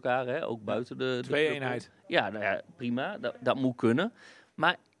goed met elkaar, hè? Ook buiten de Twee-eenheid. Ja, nou ja, prima, dat moet kunnen.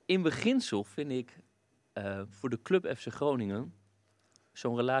 Maar in beginsel vind ik voor de club FC Groningen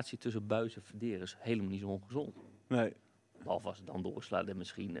zo'n relatie tussen Buijs en Vladeris helemaal niet zo ongezond. Nee. Behalve als het dan doorslaat en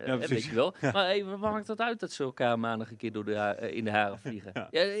misschien, Ja, weet je wel. Ja. Maar wat maakt het uit dat ze elkaar maandag een keer in de haren vliegen? Ja.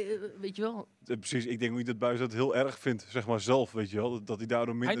 Weet je wel. Precies, ik denk niet dat Buijs dat heel erg vindt, zeg maar zelf, weet je wel. Dat hij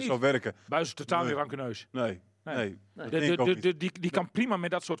daardoor minder zou werken. Buijs is totaal niet rankeneus. Nee. Die kan prima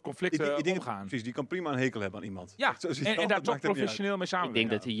met dat soort conflicten omgaan. Precies, die kan prima een hekel hebben aan iemand. Ja, en daar toch professioneel mee Ik samenwerken.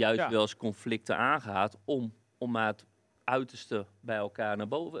 denk dat hij juist wel eens conflicten aangaat om maar het uiterste bij elkaar naar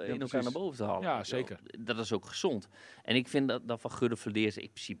boven, elkaar naar boven te halen. Ja, zeker. Dat is ook gezond. En ik vind dat van Gudde Vladeris, in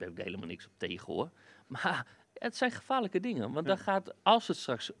principe heb ik er helemaal niks op tegen hoor. Maar het zijn gevaarlijke dingen. Want dan gaat, als het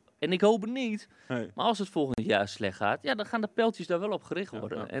straks, en ik hoop het niet, maar als het volgend jaar slecht gaat, ja, dan gaan de pijltjes daar wel op gericht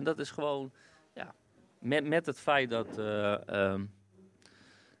worden. Ja. En dat is gewoon, ja, met het feit dat,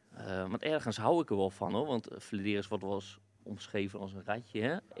 want ergens hou ik er wel van hoor, want Vladeris wordt wel eens omschreven als een ratje.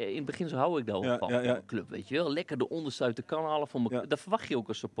 Hè? In het begin hou ik daar wel van een club, weet je wel. Lekker de onderste uit de kan halen van mijn Dat verwacht je ook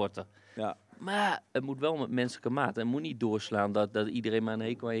als supporter. Ja. Maar het moet wel met menselijke maat. Het moet niet doorslaan dat iedereen maar een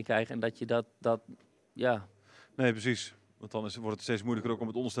hekel aan je krijgt en dat je dat Nee, precies. Want dan wordt het steeds moeilijker ook om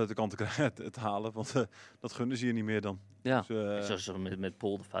het onderste uit de kant te krijgen, te halen. Want dat gunnen ze je niet meer dan. Ja, dus, zoals met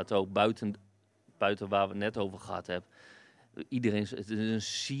Poldervaart ook. Buiten waar we het net over gehad hebben. Het is een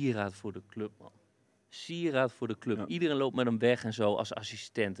sieraad voor de club, man. Sieraad voor de club. Ja. Iedereen loopt met hem weg en zo als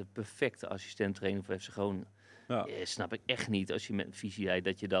assistent. Een perfecte assistent-trainer voor FC Groningen. Ja. Snap ik echt niet als je met een visie hebt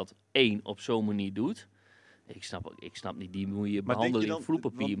dat je dat op zo'n manier doet. Ik snap niet, die moet je behandelen in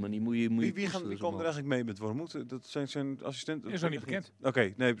vloeipapier, maar die moet je wie komt er eigenlijk mee met Wormoed? Dat zijn assistenten? Is nog niet bekend.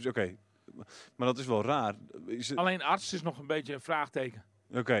 Oké. Maar dat is wel raar. Alleen arts is nog een beetje een vraagteken.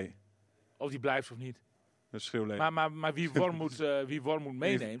 Oké. Of die blijft of niet. Maar wie Wormoed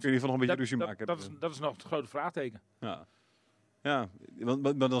meenemt... Kun je van nog een beetje ruzie maken? Dat is nog het grote vraagteken. Ja,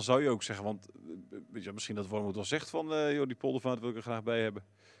 want dan zou je ook zeggen, want weet je, misschien dat Wormoed wel zegt van, die Poldervaart wil ik er graag bij hebben.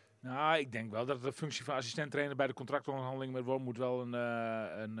 Nou, ik denk wel dat de functie van assistent-trainer bij de contractonderhandeling met Wormoed wel een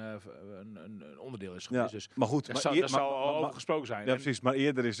onderdeel is geweest. Ja, Dus maar goed. daar zal over gesproken zijn. Ja, precies. Maar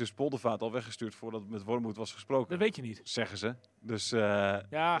eerder is dus Poldervaart al weggestuurd voordat het met Wormoed was gesproken. Dat weet je niet. Zeggen ze. Dus Ja.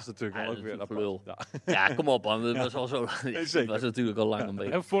 dat is natuurlijk wel dat ook is weer een apart. gelul. Ja. Ja, kom op man. Dat was al zo. Dat was natuurlijk al lang een Daar beetje.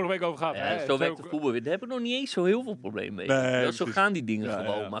 hebben we vorige week over gehad. Ja, hè? zo werkt de voetbal weer. Daar heb ik nog niet eens zo heel veel problemen mee. Nee, Ja, zo precies. gaan die dingen Ja,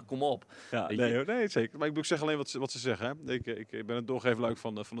 gewoon. ja. Maar kom op. Ja, Weet nee, je? hoor, nee, zeker. Maar ik zeg alleen wat ze zeggen. Hè. Ik ben het doorgeefluik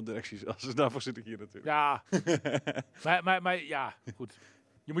van de directies. Daarvoor zit ik hier natuurlijk. Ja. maar ja, goed.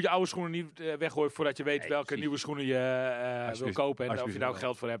 Je moet je oude schoenen niet weggooien voordat je weet Nee, welke precies. nieuwe schoenen je wil kopen. En of je daar ook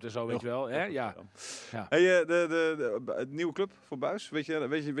geld voor hebt en zo, weet je wel. Hè? Ja. Ja. Hey, het nieuwe club voor Buijs. Weet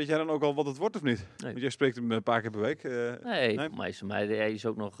jij dan ook al wat het wordt of niet? Nee. Want jij spreekt hem een paar keer per week. Nee, voor mij is hij is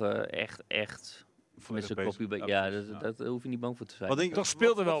ook nog echt met zijn bezig. kopje. Ja, Ja, precies, dat hoef je niet bang voor te zijn. Wat denk je, Toch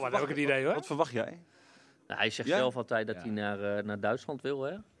speelt er wel wat, heb ik het idee hoor. Wat verwacht jij? Nou, hij zegt Ja? zelf altijd dat Ja. hij naar Duitsland wil.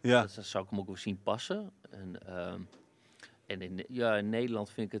 Hè? Ja. Dat zou ik hem ook wel zien passen. En in Nederland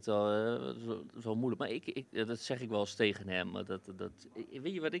vind ik het zo moeilijk. Maar dat zeg ik wel eens tegen hem. Maar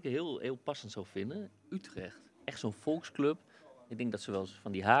weet je wat ik heel passend zou vinden? Utrecht. Echt zo'n volksclub. Ik denk dat ze wel eens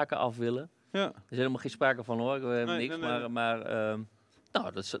van die haken af willen. Ja. Er is helemaal geen sprake van hoor. We hebben Nee, niks. nee. Maar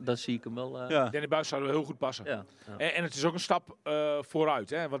nou, dat zie ik hem wel. Ja. Danny Buijs zou er heel goed passen. Ja. En het is ook een stap vooruit.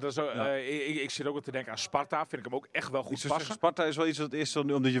 Hè? Want dat is ook, Ja. ik zit ook wel te denken aan Sparta. Vind ik hem ook echt wel goed Iets passen. Sparta is wel iets dat eerst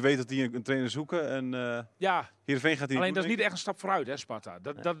omdat je weet dat die een trainer zoeken. En Ja, Heerenveen gaat die alleen dat is doen, niet echt een stap vooruit, hè, Sparta.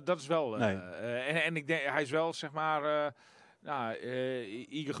 Dat is wel... Nee. En ik denk, hij is wel, zeg maar...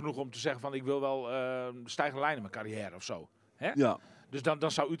 eager genoeg om te zeggen van... ik wil wel stijgende lijn in mijn carrière of zo. Hè? Ja. Dus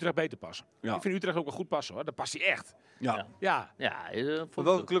dan zou Utrecht beter passen. Ja. Ik vind Utrecht ook wel goed passen, hoor. Dat past hij echt. Ja. Ja,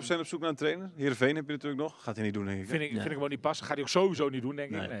 Welke clubs zijn op zoek naar een trainer? Heerenveen heb je natuurlijk nog. Gaat hij niet doen, denk ik. vind ik hem wel niet passen. Gaat hij ook sowieso niet doen,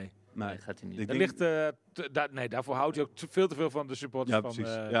 denk ik. Nee. Nee. Nee, gaat hij niet. Ik Dat denk- ligt, daarvoor houdt hij ook veel te veel van de supporters Ja, van...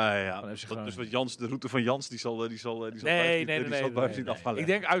 precies. van ja. FC Dus Groningen. wat de route van Jans, die zal Buijs Nee. niet af gaan Ik leggen.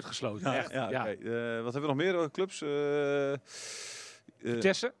 denk uitgesloten, Ja, echt. ja, Ja. oké. Wat hebben we nog meer clubs?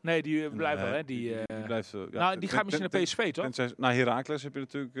 Vitesse? Nee, die blijft wel, hè? Die blijft, die gaat misschien naar PSV, toch? Naar Heracles heb je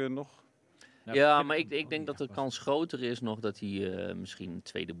natuurlijk nog. Ja, vind maar ik denk dat de kans groter is nog dat hij misschien een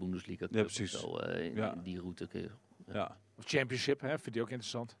tweede Bundesliga club Ja, of precies. zo Ja. die route kun. Ja. Of Championship, hè? Vind je ook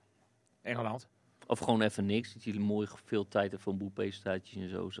interessant. Engeland. Of gewoon even niks. Dat jullie mooi veel tijd hebben voor een boel presentaties en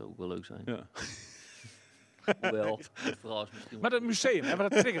zo. Zou ook wel leuk zijn. Ja. Hoewel, vooral is misschien... Maar dat museum, hè, maar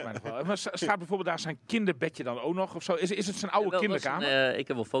dat triggert mij nog wel. Maar staat bijvoorbeeld daar zijn kinderbedje dan ook nog of zo? Is het zijn oude Wel kinderkamer? ik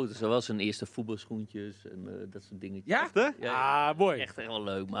heb wel foto's. Er was zijn eerste voetbalschoentjes en dat soort dingetjes. Ja? Echt, hè? Ja, Ah, mooi. echt wel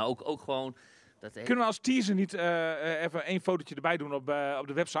leuk. Maar ook gewoon... Dat Kunnen we als teaser niet even één fotootje erbij doen op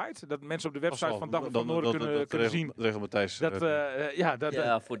de website? Dat mensen op de website van Dag van Noorden kunnen zien. Regel Matthijs. Dat,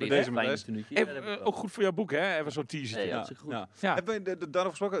 voor deze deze Matthijs. fijne minuutje. even, ook goed voor jouw boek, hè? Even zo'n teaser. Ja, hartstikke goed. Ja. Ja. Hebben we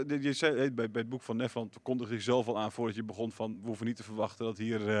daarover gesproken? Je zei bij het boek van Nefland kondigde je zelf al aan voordat je begon van we hoeven niet te verwachten dat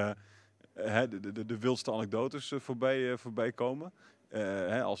hier de wildste anekdotes voorbij komen.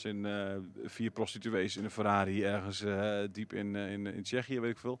 Als in 4 prostituees in een Ferrari ergens diep in Tsjechië,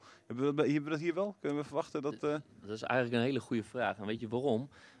 weet ik veel. Hebben we dat hier wel? Kunnen we verwachten dat... Dat is eigenlijk een hele goede vraag. En weet je waarom?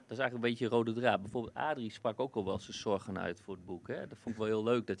 Dat is eigenlijk een beetje een rode draad. Bijvoorbeeld Adrie sprak ook al wel zijn zorgen uit voor het boek. Hè? Dat vond ik wel heel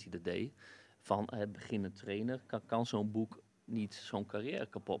leuk dat hij dat deed. Van het beginnend trainer kan zo'n boek niet zo'n carrière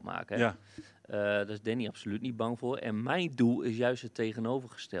kapot maken. Hè? Ja. Daar is Danny absoluut niet bang voor. En mijn doel is juist het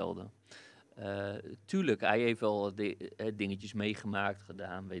tegenovergestelde. Tuurlijk, hij heeft wel dingetjes meegemaakt,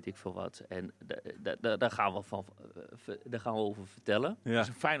 gedaan, weet ik veel wat. En daar gaan we over vertellen. Ja. Dat is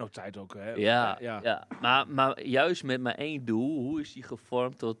een Feyenoord-tijd ook, hè? Ja. Maar juist met maar één doel, hoe is die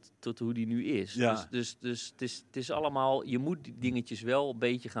gevormd tot hoe die nu is? Ja. Dus het is allemaal, je moet die dingetjes wel een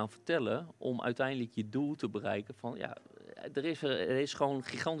beetje gaan vertellen om uiteindelijk je doel te bereiken van, ja, er is gewoon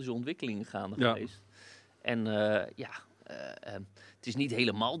gigantische ontwikkeling gaande geweest. En het is niet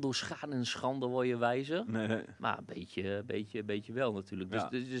helemaal door schade en schande word je wijzer. Nee. Maar een beetje wel natuurlijk. Ja.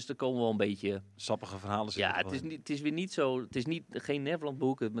 Dus er komen wel een beetje... Sappige verhalen zitten Ja, er wel in. het is weer niet zo... Het is geen Neverland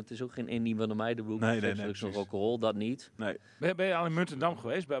boek, maar het is ook geen Andy van der Meijden boek. Nee, Zo'n precies. rock'n'roll, dat niet. Nee. Ben je al in Muntendam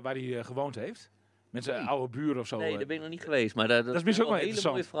geweest, waar hij gewoond heeft? Met zijn oude buren of zo? Nee, daar ben ik nog niet geweest. Maar daar is misschien ook wel een hele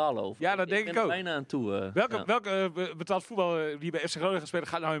interessant. mooie verhalen over. Ja, dat denk ben ik er ook. bijna aan toe. Welke betaald voetbal die bij FC Groningen gaat spelen,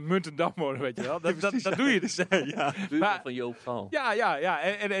 gaat nou in Muntendam wonen, weet je wel? Dat doe je dus. Ja. Buurman maar- van Joop Gal. Ja.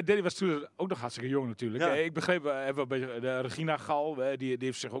 En Danny was toen ook nog hartstikke jong natuurlijk. Ja. Ik begreep, hebben we een beetje de Regina Gal, die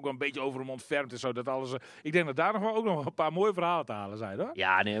heeft zich ook wel een beetje over hem ontfermd en zo. Dat alles, ik denk dat daar ook nog een paar mooie verhalen te halen zijn, hoor.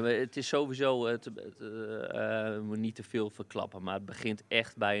 Ja, nee, maar het is sowieso... we moeten niet te veel verklappen, maar het begint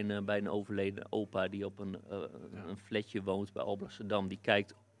echt bij een overleden opa die op een flatje woont bij Alblasserdam. Die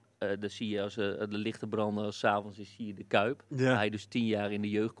kijkt dan zie je als de lichten branden, 's avonds zie je de Kuip. Ja. Hij dus 10 jaar in de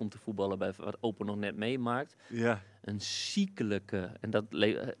jeugd komt te voetballen, bij wat Opa nog net meemaakt. Ja. Een ziekelijke, en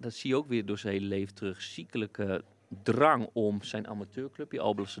dat zie je ook weer door zijn hele leven terug, ziekelijke drang om zijn amateurclubje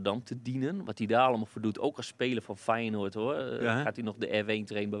Alblasserdam te dienen. Wat hij daar allemaal voor doet, ook als speler van Feyenoord hoor. Gaat hij nog de R1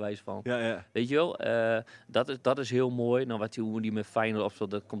 trainen bij wijze van. Ja. Weet je wel, dat is heel mooi. Nou, hoe hij met Feyenoord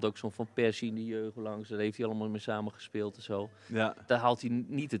opstelt, dat komt ook zo'n Van Persie in de jeugd langs. Daar heeft hij allemaal mee samen gespeeld en zo. Ja. Daar haalt hij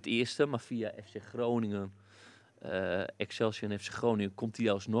niet het eerste, maar via FC Groningen, Excelsior en FC Groningen, komt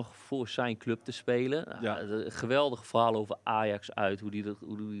hij alsnog voor zijn club te spelen. Ja. Een geweldig verhaal over Ajax uit, hoe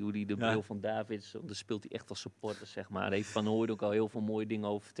die de bril van Davids, daar speelt hij echt als supporter, zeg maar. Daar heeft Van Hooyd ook al heel veel mooie dingen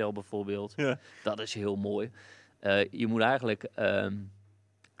over verteld, bijvoorbeeld. Ja. Dat is heel mooi. Je moet eigenlijk,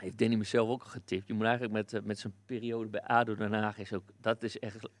 heeft Danny mezelf ook al getipt, je moet eigenlijk met zijn periode bij ADO Den Haag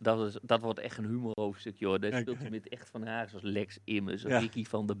dat wordt echt een humorhoofdstuk, joh. Daar speelt hij met echt Van Haag, zoals Lex Immers, Ricky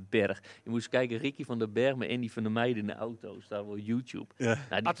van den Berg. Je moet eens kijken, Ricky van den Berg met Andy van der Meijden in de auto, staat op YouTube. Ja.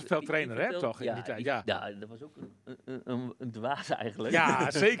 Nou, Attenveld trainer, hè, toch? In die tijd, ja. Ja, dat was ook een dwaas eigenlijk.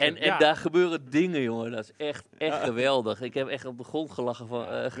 Ja, zeker. En daar gebeuren dingen, jongen. Dat is echt geweldig. Ik heb echt op de grond gelegen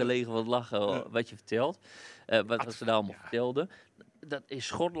van het lachen wat je vertelt. Wat ze daar allemaal vertelden. Dat in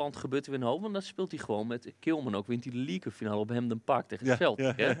Schotland gebeurt er weer een hoop, want dat speelt hij gewoon met Kilman ook. Wint hij de League finale op Hampden Park tegen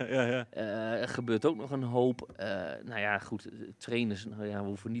Celtic. Ja. Er gebeurt ook nog een hoop. Nou ja, goed, trainers. Nou ja, we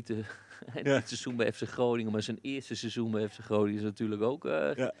hoeven niet het seizoen bij FC Groningen, maar zijn eerste seizoen bij FC Groningen is natuurlijk ook.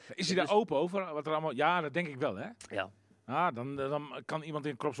 Is hij daar open over? Wat er allemaal? Ja, dat denk ik wel, hè? Ja. Dan kan iemand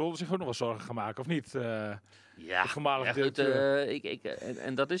in Kropswolde zich ook nog wel zorgen gaan maken, of niet? Ja, goed,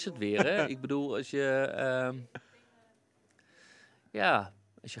 en dat is het weer, hè? Ik bedoel, als je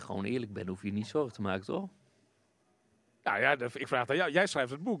gewoon eerlijk bent, hoef je niet zorgen te maken, toch? Ja, ik vraag aan jou. Jij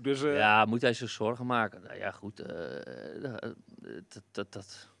schrijft het boek, dus... Ja, moet hij zich zorgen maken? Nou ja, goed.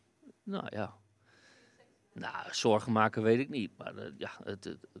 Nou ja. Nou, zorgen maken weet ik niet. Maar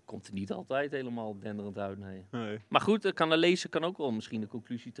het komt er niet altijd helemaal denderend uit, nee. Maar goed, de lezer kan ook wel misschien de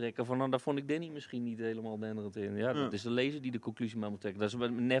conclusie trekken van... Nou, daar vond ik Danny misschien niet helemaal denderend in. Ja, dat is de lezer die de conclusie maar moet trekken. Dat is, met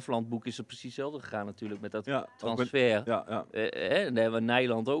het Nefland boek is het precies hetzelfde gegaan natuurlijk met dat transfer. En daar hebben we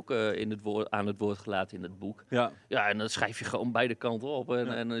Nijland ook aan het woord gelaten in het boek. Ja, en dan schrijf je gewoon beide kanten op.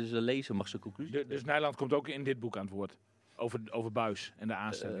 En dan is de lezer mag zijn conclusie. Dus Nijland komt ook in dit boek aan het woord? Over Buijs en de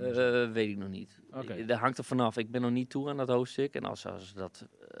aanstelling? Weet ik nog niet. Okay. Dat hangt er vanaf. Ik ben nog niet toe aan dat hoofdstuk. En als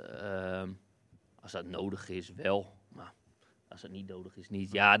dat nodig is, wel. Maar als het niet nodig is,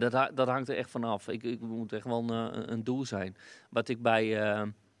 niet. Ja, dat hangt er echt vanaf. Ik moet echt wel een doel zijn. Wat ik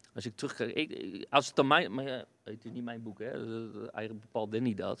als ik terugkijk... Als het aan mij... Maar het is niet mijn boek, hè. Eigenlijk bepaalt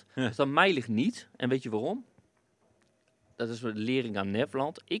Danny dat. Als het aan mij ligt niet. En weet je waarom? Dat is de lering aan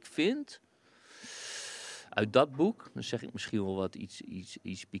Nefland. Ik vind... Uit dat boek, dan zeg ik misschien wel wat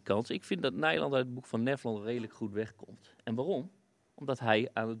iets pikants. Ik vind dat Nijland uit het boek van Nefland redelijk goed wegkomt. En waarom? Omdat hij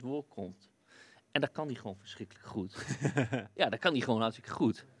aan het woord komt. En dat kan hij gewoon verschrikkelijk goed. Ja, dat kan hij gewoon hartstikke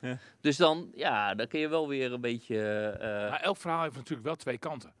goed. Ja. Dus dan kun je wel weer een beetje... Maar elk verhaal heeft natuurlijk wel twee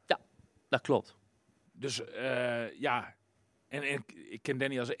kanten. Ja, dat klopt. Dus En ik ken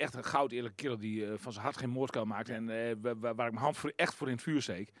Danny als echt een goud eerlijke kerel die van zijn hart geen moordkuil maakt. En waar ik mijn hand echt voor in het vuur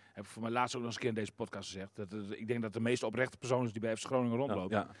steek. Heb ik voor mij laatst ook nog eens een keer in deze podcast gezegd. Ik denk dat de meeste oprechte persoon is die bij FC Groningen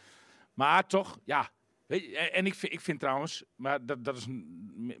rondlopen. Ja. Maar toch, weet je, en ik vind trouwens, maar dat is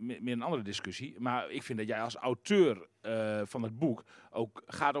meer een andere discussie. Maar ik vind dat jij als auteur van het boek ook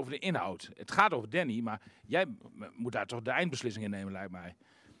gaat over de inhoud. Het gaat over Danny, maar jij moet daar toch de eindbeslissing in nemen, lijkt mij.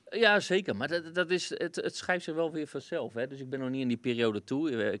 Ja, zeker. Maar het schrijft zich wel weer vanzelf. Hè? Dus ik ben nog niet in die periode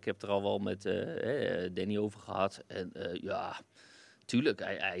toe. Ik heb er al wel met Danny over gehad. En tuurlijk,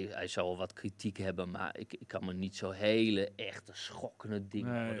 hij zal wel wat kritiek hebben. Maar ik kan me niet zo hele echte schokkende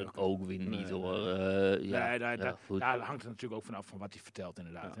dingen ook weer niet hoor. Daar hangt het natuurlijk ook vanaf van wat hij vertelt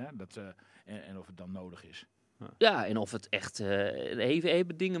inderdaad. Ja. Hè? En of het dan nodig is. Ja, en of het echt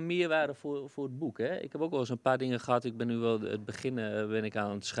even dingen meerwaarde voor het boek. Hè? Ik heb ook wel eens een paar dingen gehad. Ik ben nu wel het begin ben ik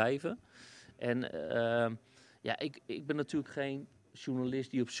aan het schrijven. En ik ben natuurlijk geen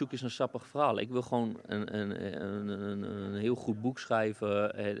journalist die op zoek is naar sappig verhalen. Ik wil gewoon een heel goed boek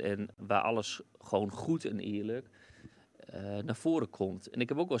schrijven en waar alles gewoon goed en eerlijk naar voren komt. En ik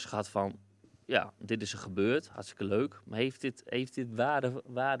heb ook wel eens gehad van... Ja, dit is er gebeurd, hartstikke leuk. Maar heeft dit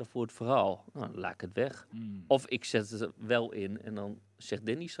waarde voor het verhaal? Nou, dan laat ik het weg. Of ik zet het er wel in en dan zegt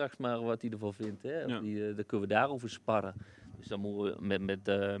Danny straks maar wat hij ervan vindt. Hè? Dan kunnen we daarover sparren. Dus dan moeten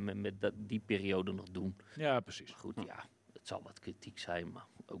we met die periode nog doen. Ja, precies. Maar goed, het zal wat kritiek zijn. Maar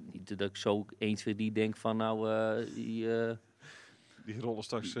ook niet dat ik zo 1, 2, 3 denk van Die rollen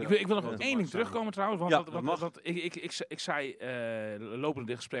straks... Ik wil nog één ding terugkomen trouwens. Want ik zei lopend in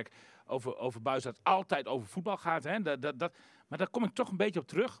dit gesprek over Buijs dat het altijd over voetbal gaat. Hè? Maar daar kom ik toch een beetje op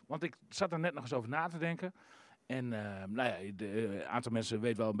terug. Want ik zat er net nog eens over na te denken. En een aantal mensen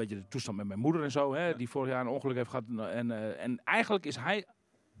weten wel een beetje de toestand met mijn moeder en zo. Hè, die vorig jaar een ongeluk heeft gehad. En eigenlijk is hij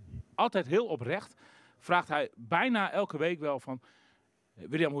altijd heel oprecht. Vraagt hij bijna elke week wel van...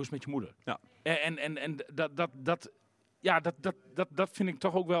 William, hoe is het met je moeder? Ja. En dat vind ik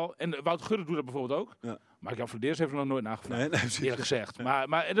toch ook wel... En Wout Gudde doet dat bijvoorbeeld ook. Ja. Maar Jan Vladeers heeft er nog nooit nagevraagd. Nee, eerlijk gezegd.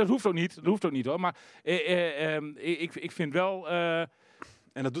 Maar dat hoeft ook niet. Dat hoeft ook niet hoor. Maar ik vind wel...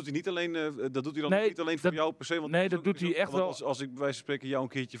 En dat doet hij niet alleen, niet alleen voor jou per se. Want nee, dat doet hij echt wel. Als ik bij wijze van spreken jou een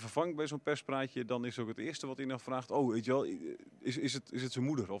keertje vervang bij zo'n perspraatje, dan is ook het eerste wat hij nog vraagt. Oh, weet je wel, is het zijn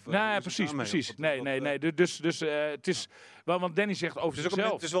moeder? Of, nee, precies. Nee. Dus het is... Want Danny zegt over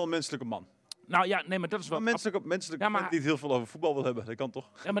zichzelf. Het is wel een menselijke man. Nou ja, nee, maar dat is wel... Menselijk man die heel veel over voetbal wil hebben. Dat kan toch?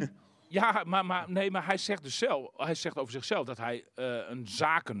 Ja, maar hij zegt dus zelf, hij zegt over zichzelf dat hij een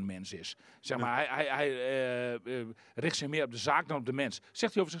zakenmens is. Zeg maar, hij richt zich meer op de zaak dan op de mens.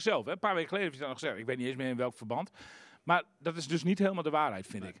 Zegt hij over zichzelf. Hè? Een paar weken geleden heeft hij dat nog gezegd. Ik weet niet eens meer in welk verband. Maar dat is dus niet helemaal de waarheid,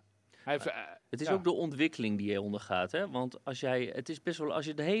 vind ik. Het is ook de ontwikkeling die hij ondergaat. Hè? Want als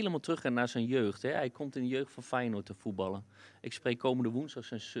je er helemaal terug gaat naar zijn jeugd. Hè? Hij komt in de jeugd van Feyenoord te voetballen. Ik spreek komende woensdag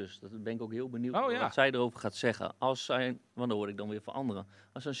zijn zus. Dat ben ik ook heel benieuwd wat zij erover gaat zeggen. Want dan hoor ik dan weer van anderen.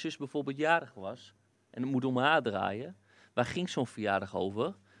 Als zijn zus bijvoorbeeld jarig was en het moet om haar draaien. Waar ging zo'n verjaardag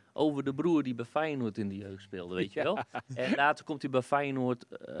over? Over de broer die bij Feyenoord in de jeugd speelde, weet je wel? En later komt hij bij Feyenoord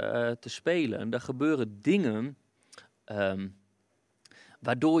te spelen. En er gebeuren dingen...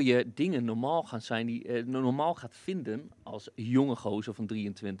 waardoor je dingen normaal gaan zijn die normaal gaat vinden als jonge gozer van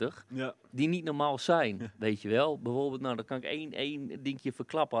 23, die niet normaal zijn, weet je wel. Bijvoorbeeld, dan kan ik één dingetje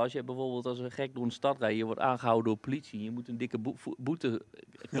verklappen. Als je bijvoorbeeld als een gek door een stad rijdt, je wordt aangehouden door politie, je moet een dikke boete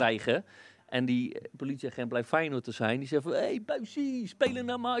krijgen. En die politieagent blijft Feyenoord te zijn. Die zegt van, hey Buijsie, spelen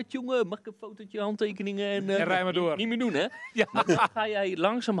naar maat, jongen. Mag ik een fotootje, handtekeningen en rij maar door. Niet meer doen, hè? Ja. Maar dan ga jij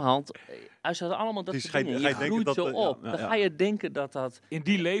langzamerhand... Als dat allemaal dat soort dingen, je groeit zo op. Dan ga je denken dat... In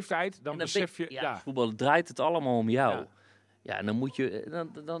die leeftijd, dan besef je... Ja, voetbal draait het allemaal om jou. Ja, en dan moet je...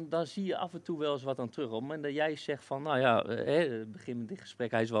 Dan zie je af en toe wel eens wat aan terug. Op het moment dat jij zegt van, begin met dit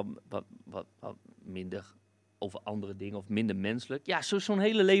gesprek. Hij is wat minder... over andere dingen of minder menselijk. Ja, zo is zo'n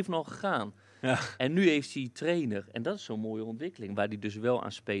hele leven al gegaan. Ja. En nu heeft hij trainer. En dat is zo'n mooie ontwikkeling. Waar hij dus wel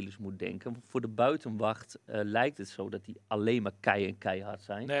aan spelers moet denken. Voor de buitenwacht lijkt het zo dat die alleen maar keihard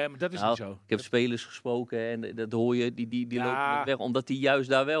zijn. Nee, maar dat is niet zo. Ik heb spelers gesproken en dat hoor je. Die lopen weg. Omdat die juist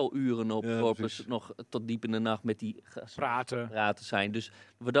daar wel uren op nog tot diep in de nacht met die praten zijn. Dus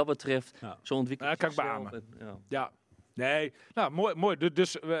wat dat betreft, zo'n ontwikkeling. Kan ik beamen. Ja. Nee, nou mooi.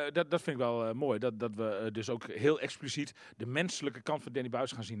 Dus dat vind ik wel mooi. Dat we dus ook heel expliciet de menselijke kant van Danny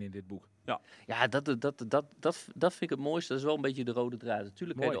Buijs gaan zien in dit boek. Ja, dat vind ik het mooiste. Dat is wel een beetje de rode draad.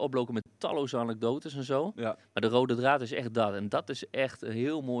 Natuurlijk kan je oplopen met talloze anekdotes en zo. Ja. Maar de rode draad is echt dat. En dat is echt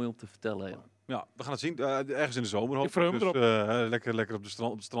heel mooi om te vertellen. Ja. Ja, we gaan het zien. Ergens in de zomer. Ik verheug me erop. Lekker op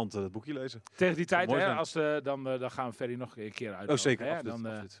het strand het boekje lezen. Tegen die tijd, dan gaan we Ferry nog een keer uit. Oh, zeker. Hè?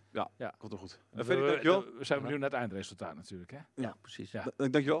 Komt er goed. Ferry, dankjewel. We zijn benieuwd naar het eindresultaat natuurlijk. Hè? Ja, precies. Ja.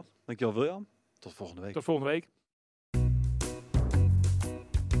 Dankjewel. Dankjewel, William. Tot volgende week.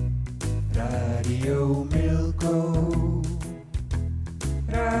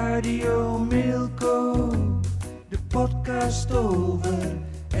 Radio Milko, de podcast over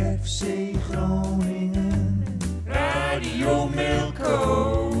FC Groningen. Radio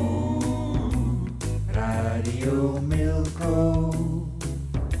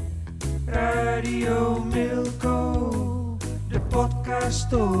Milko, de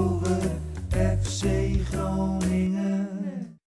podcast over FC Groningen.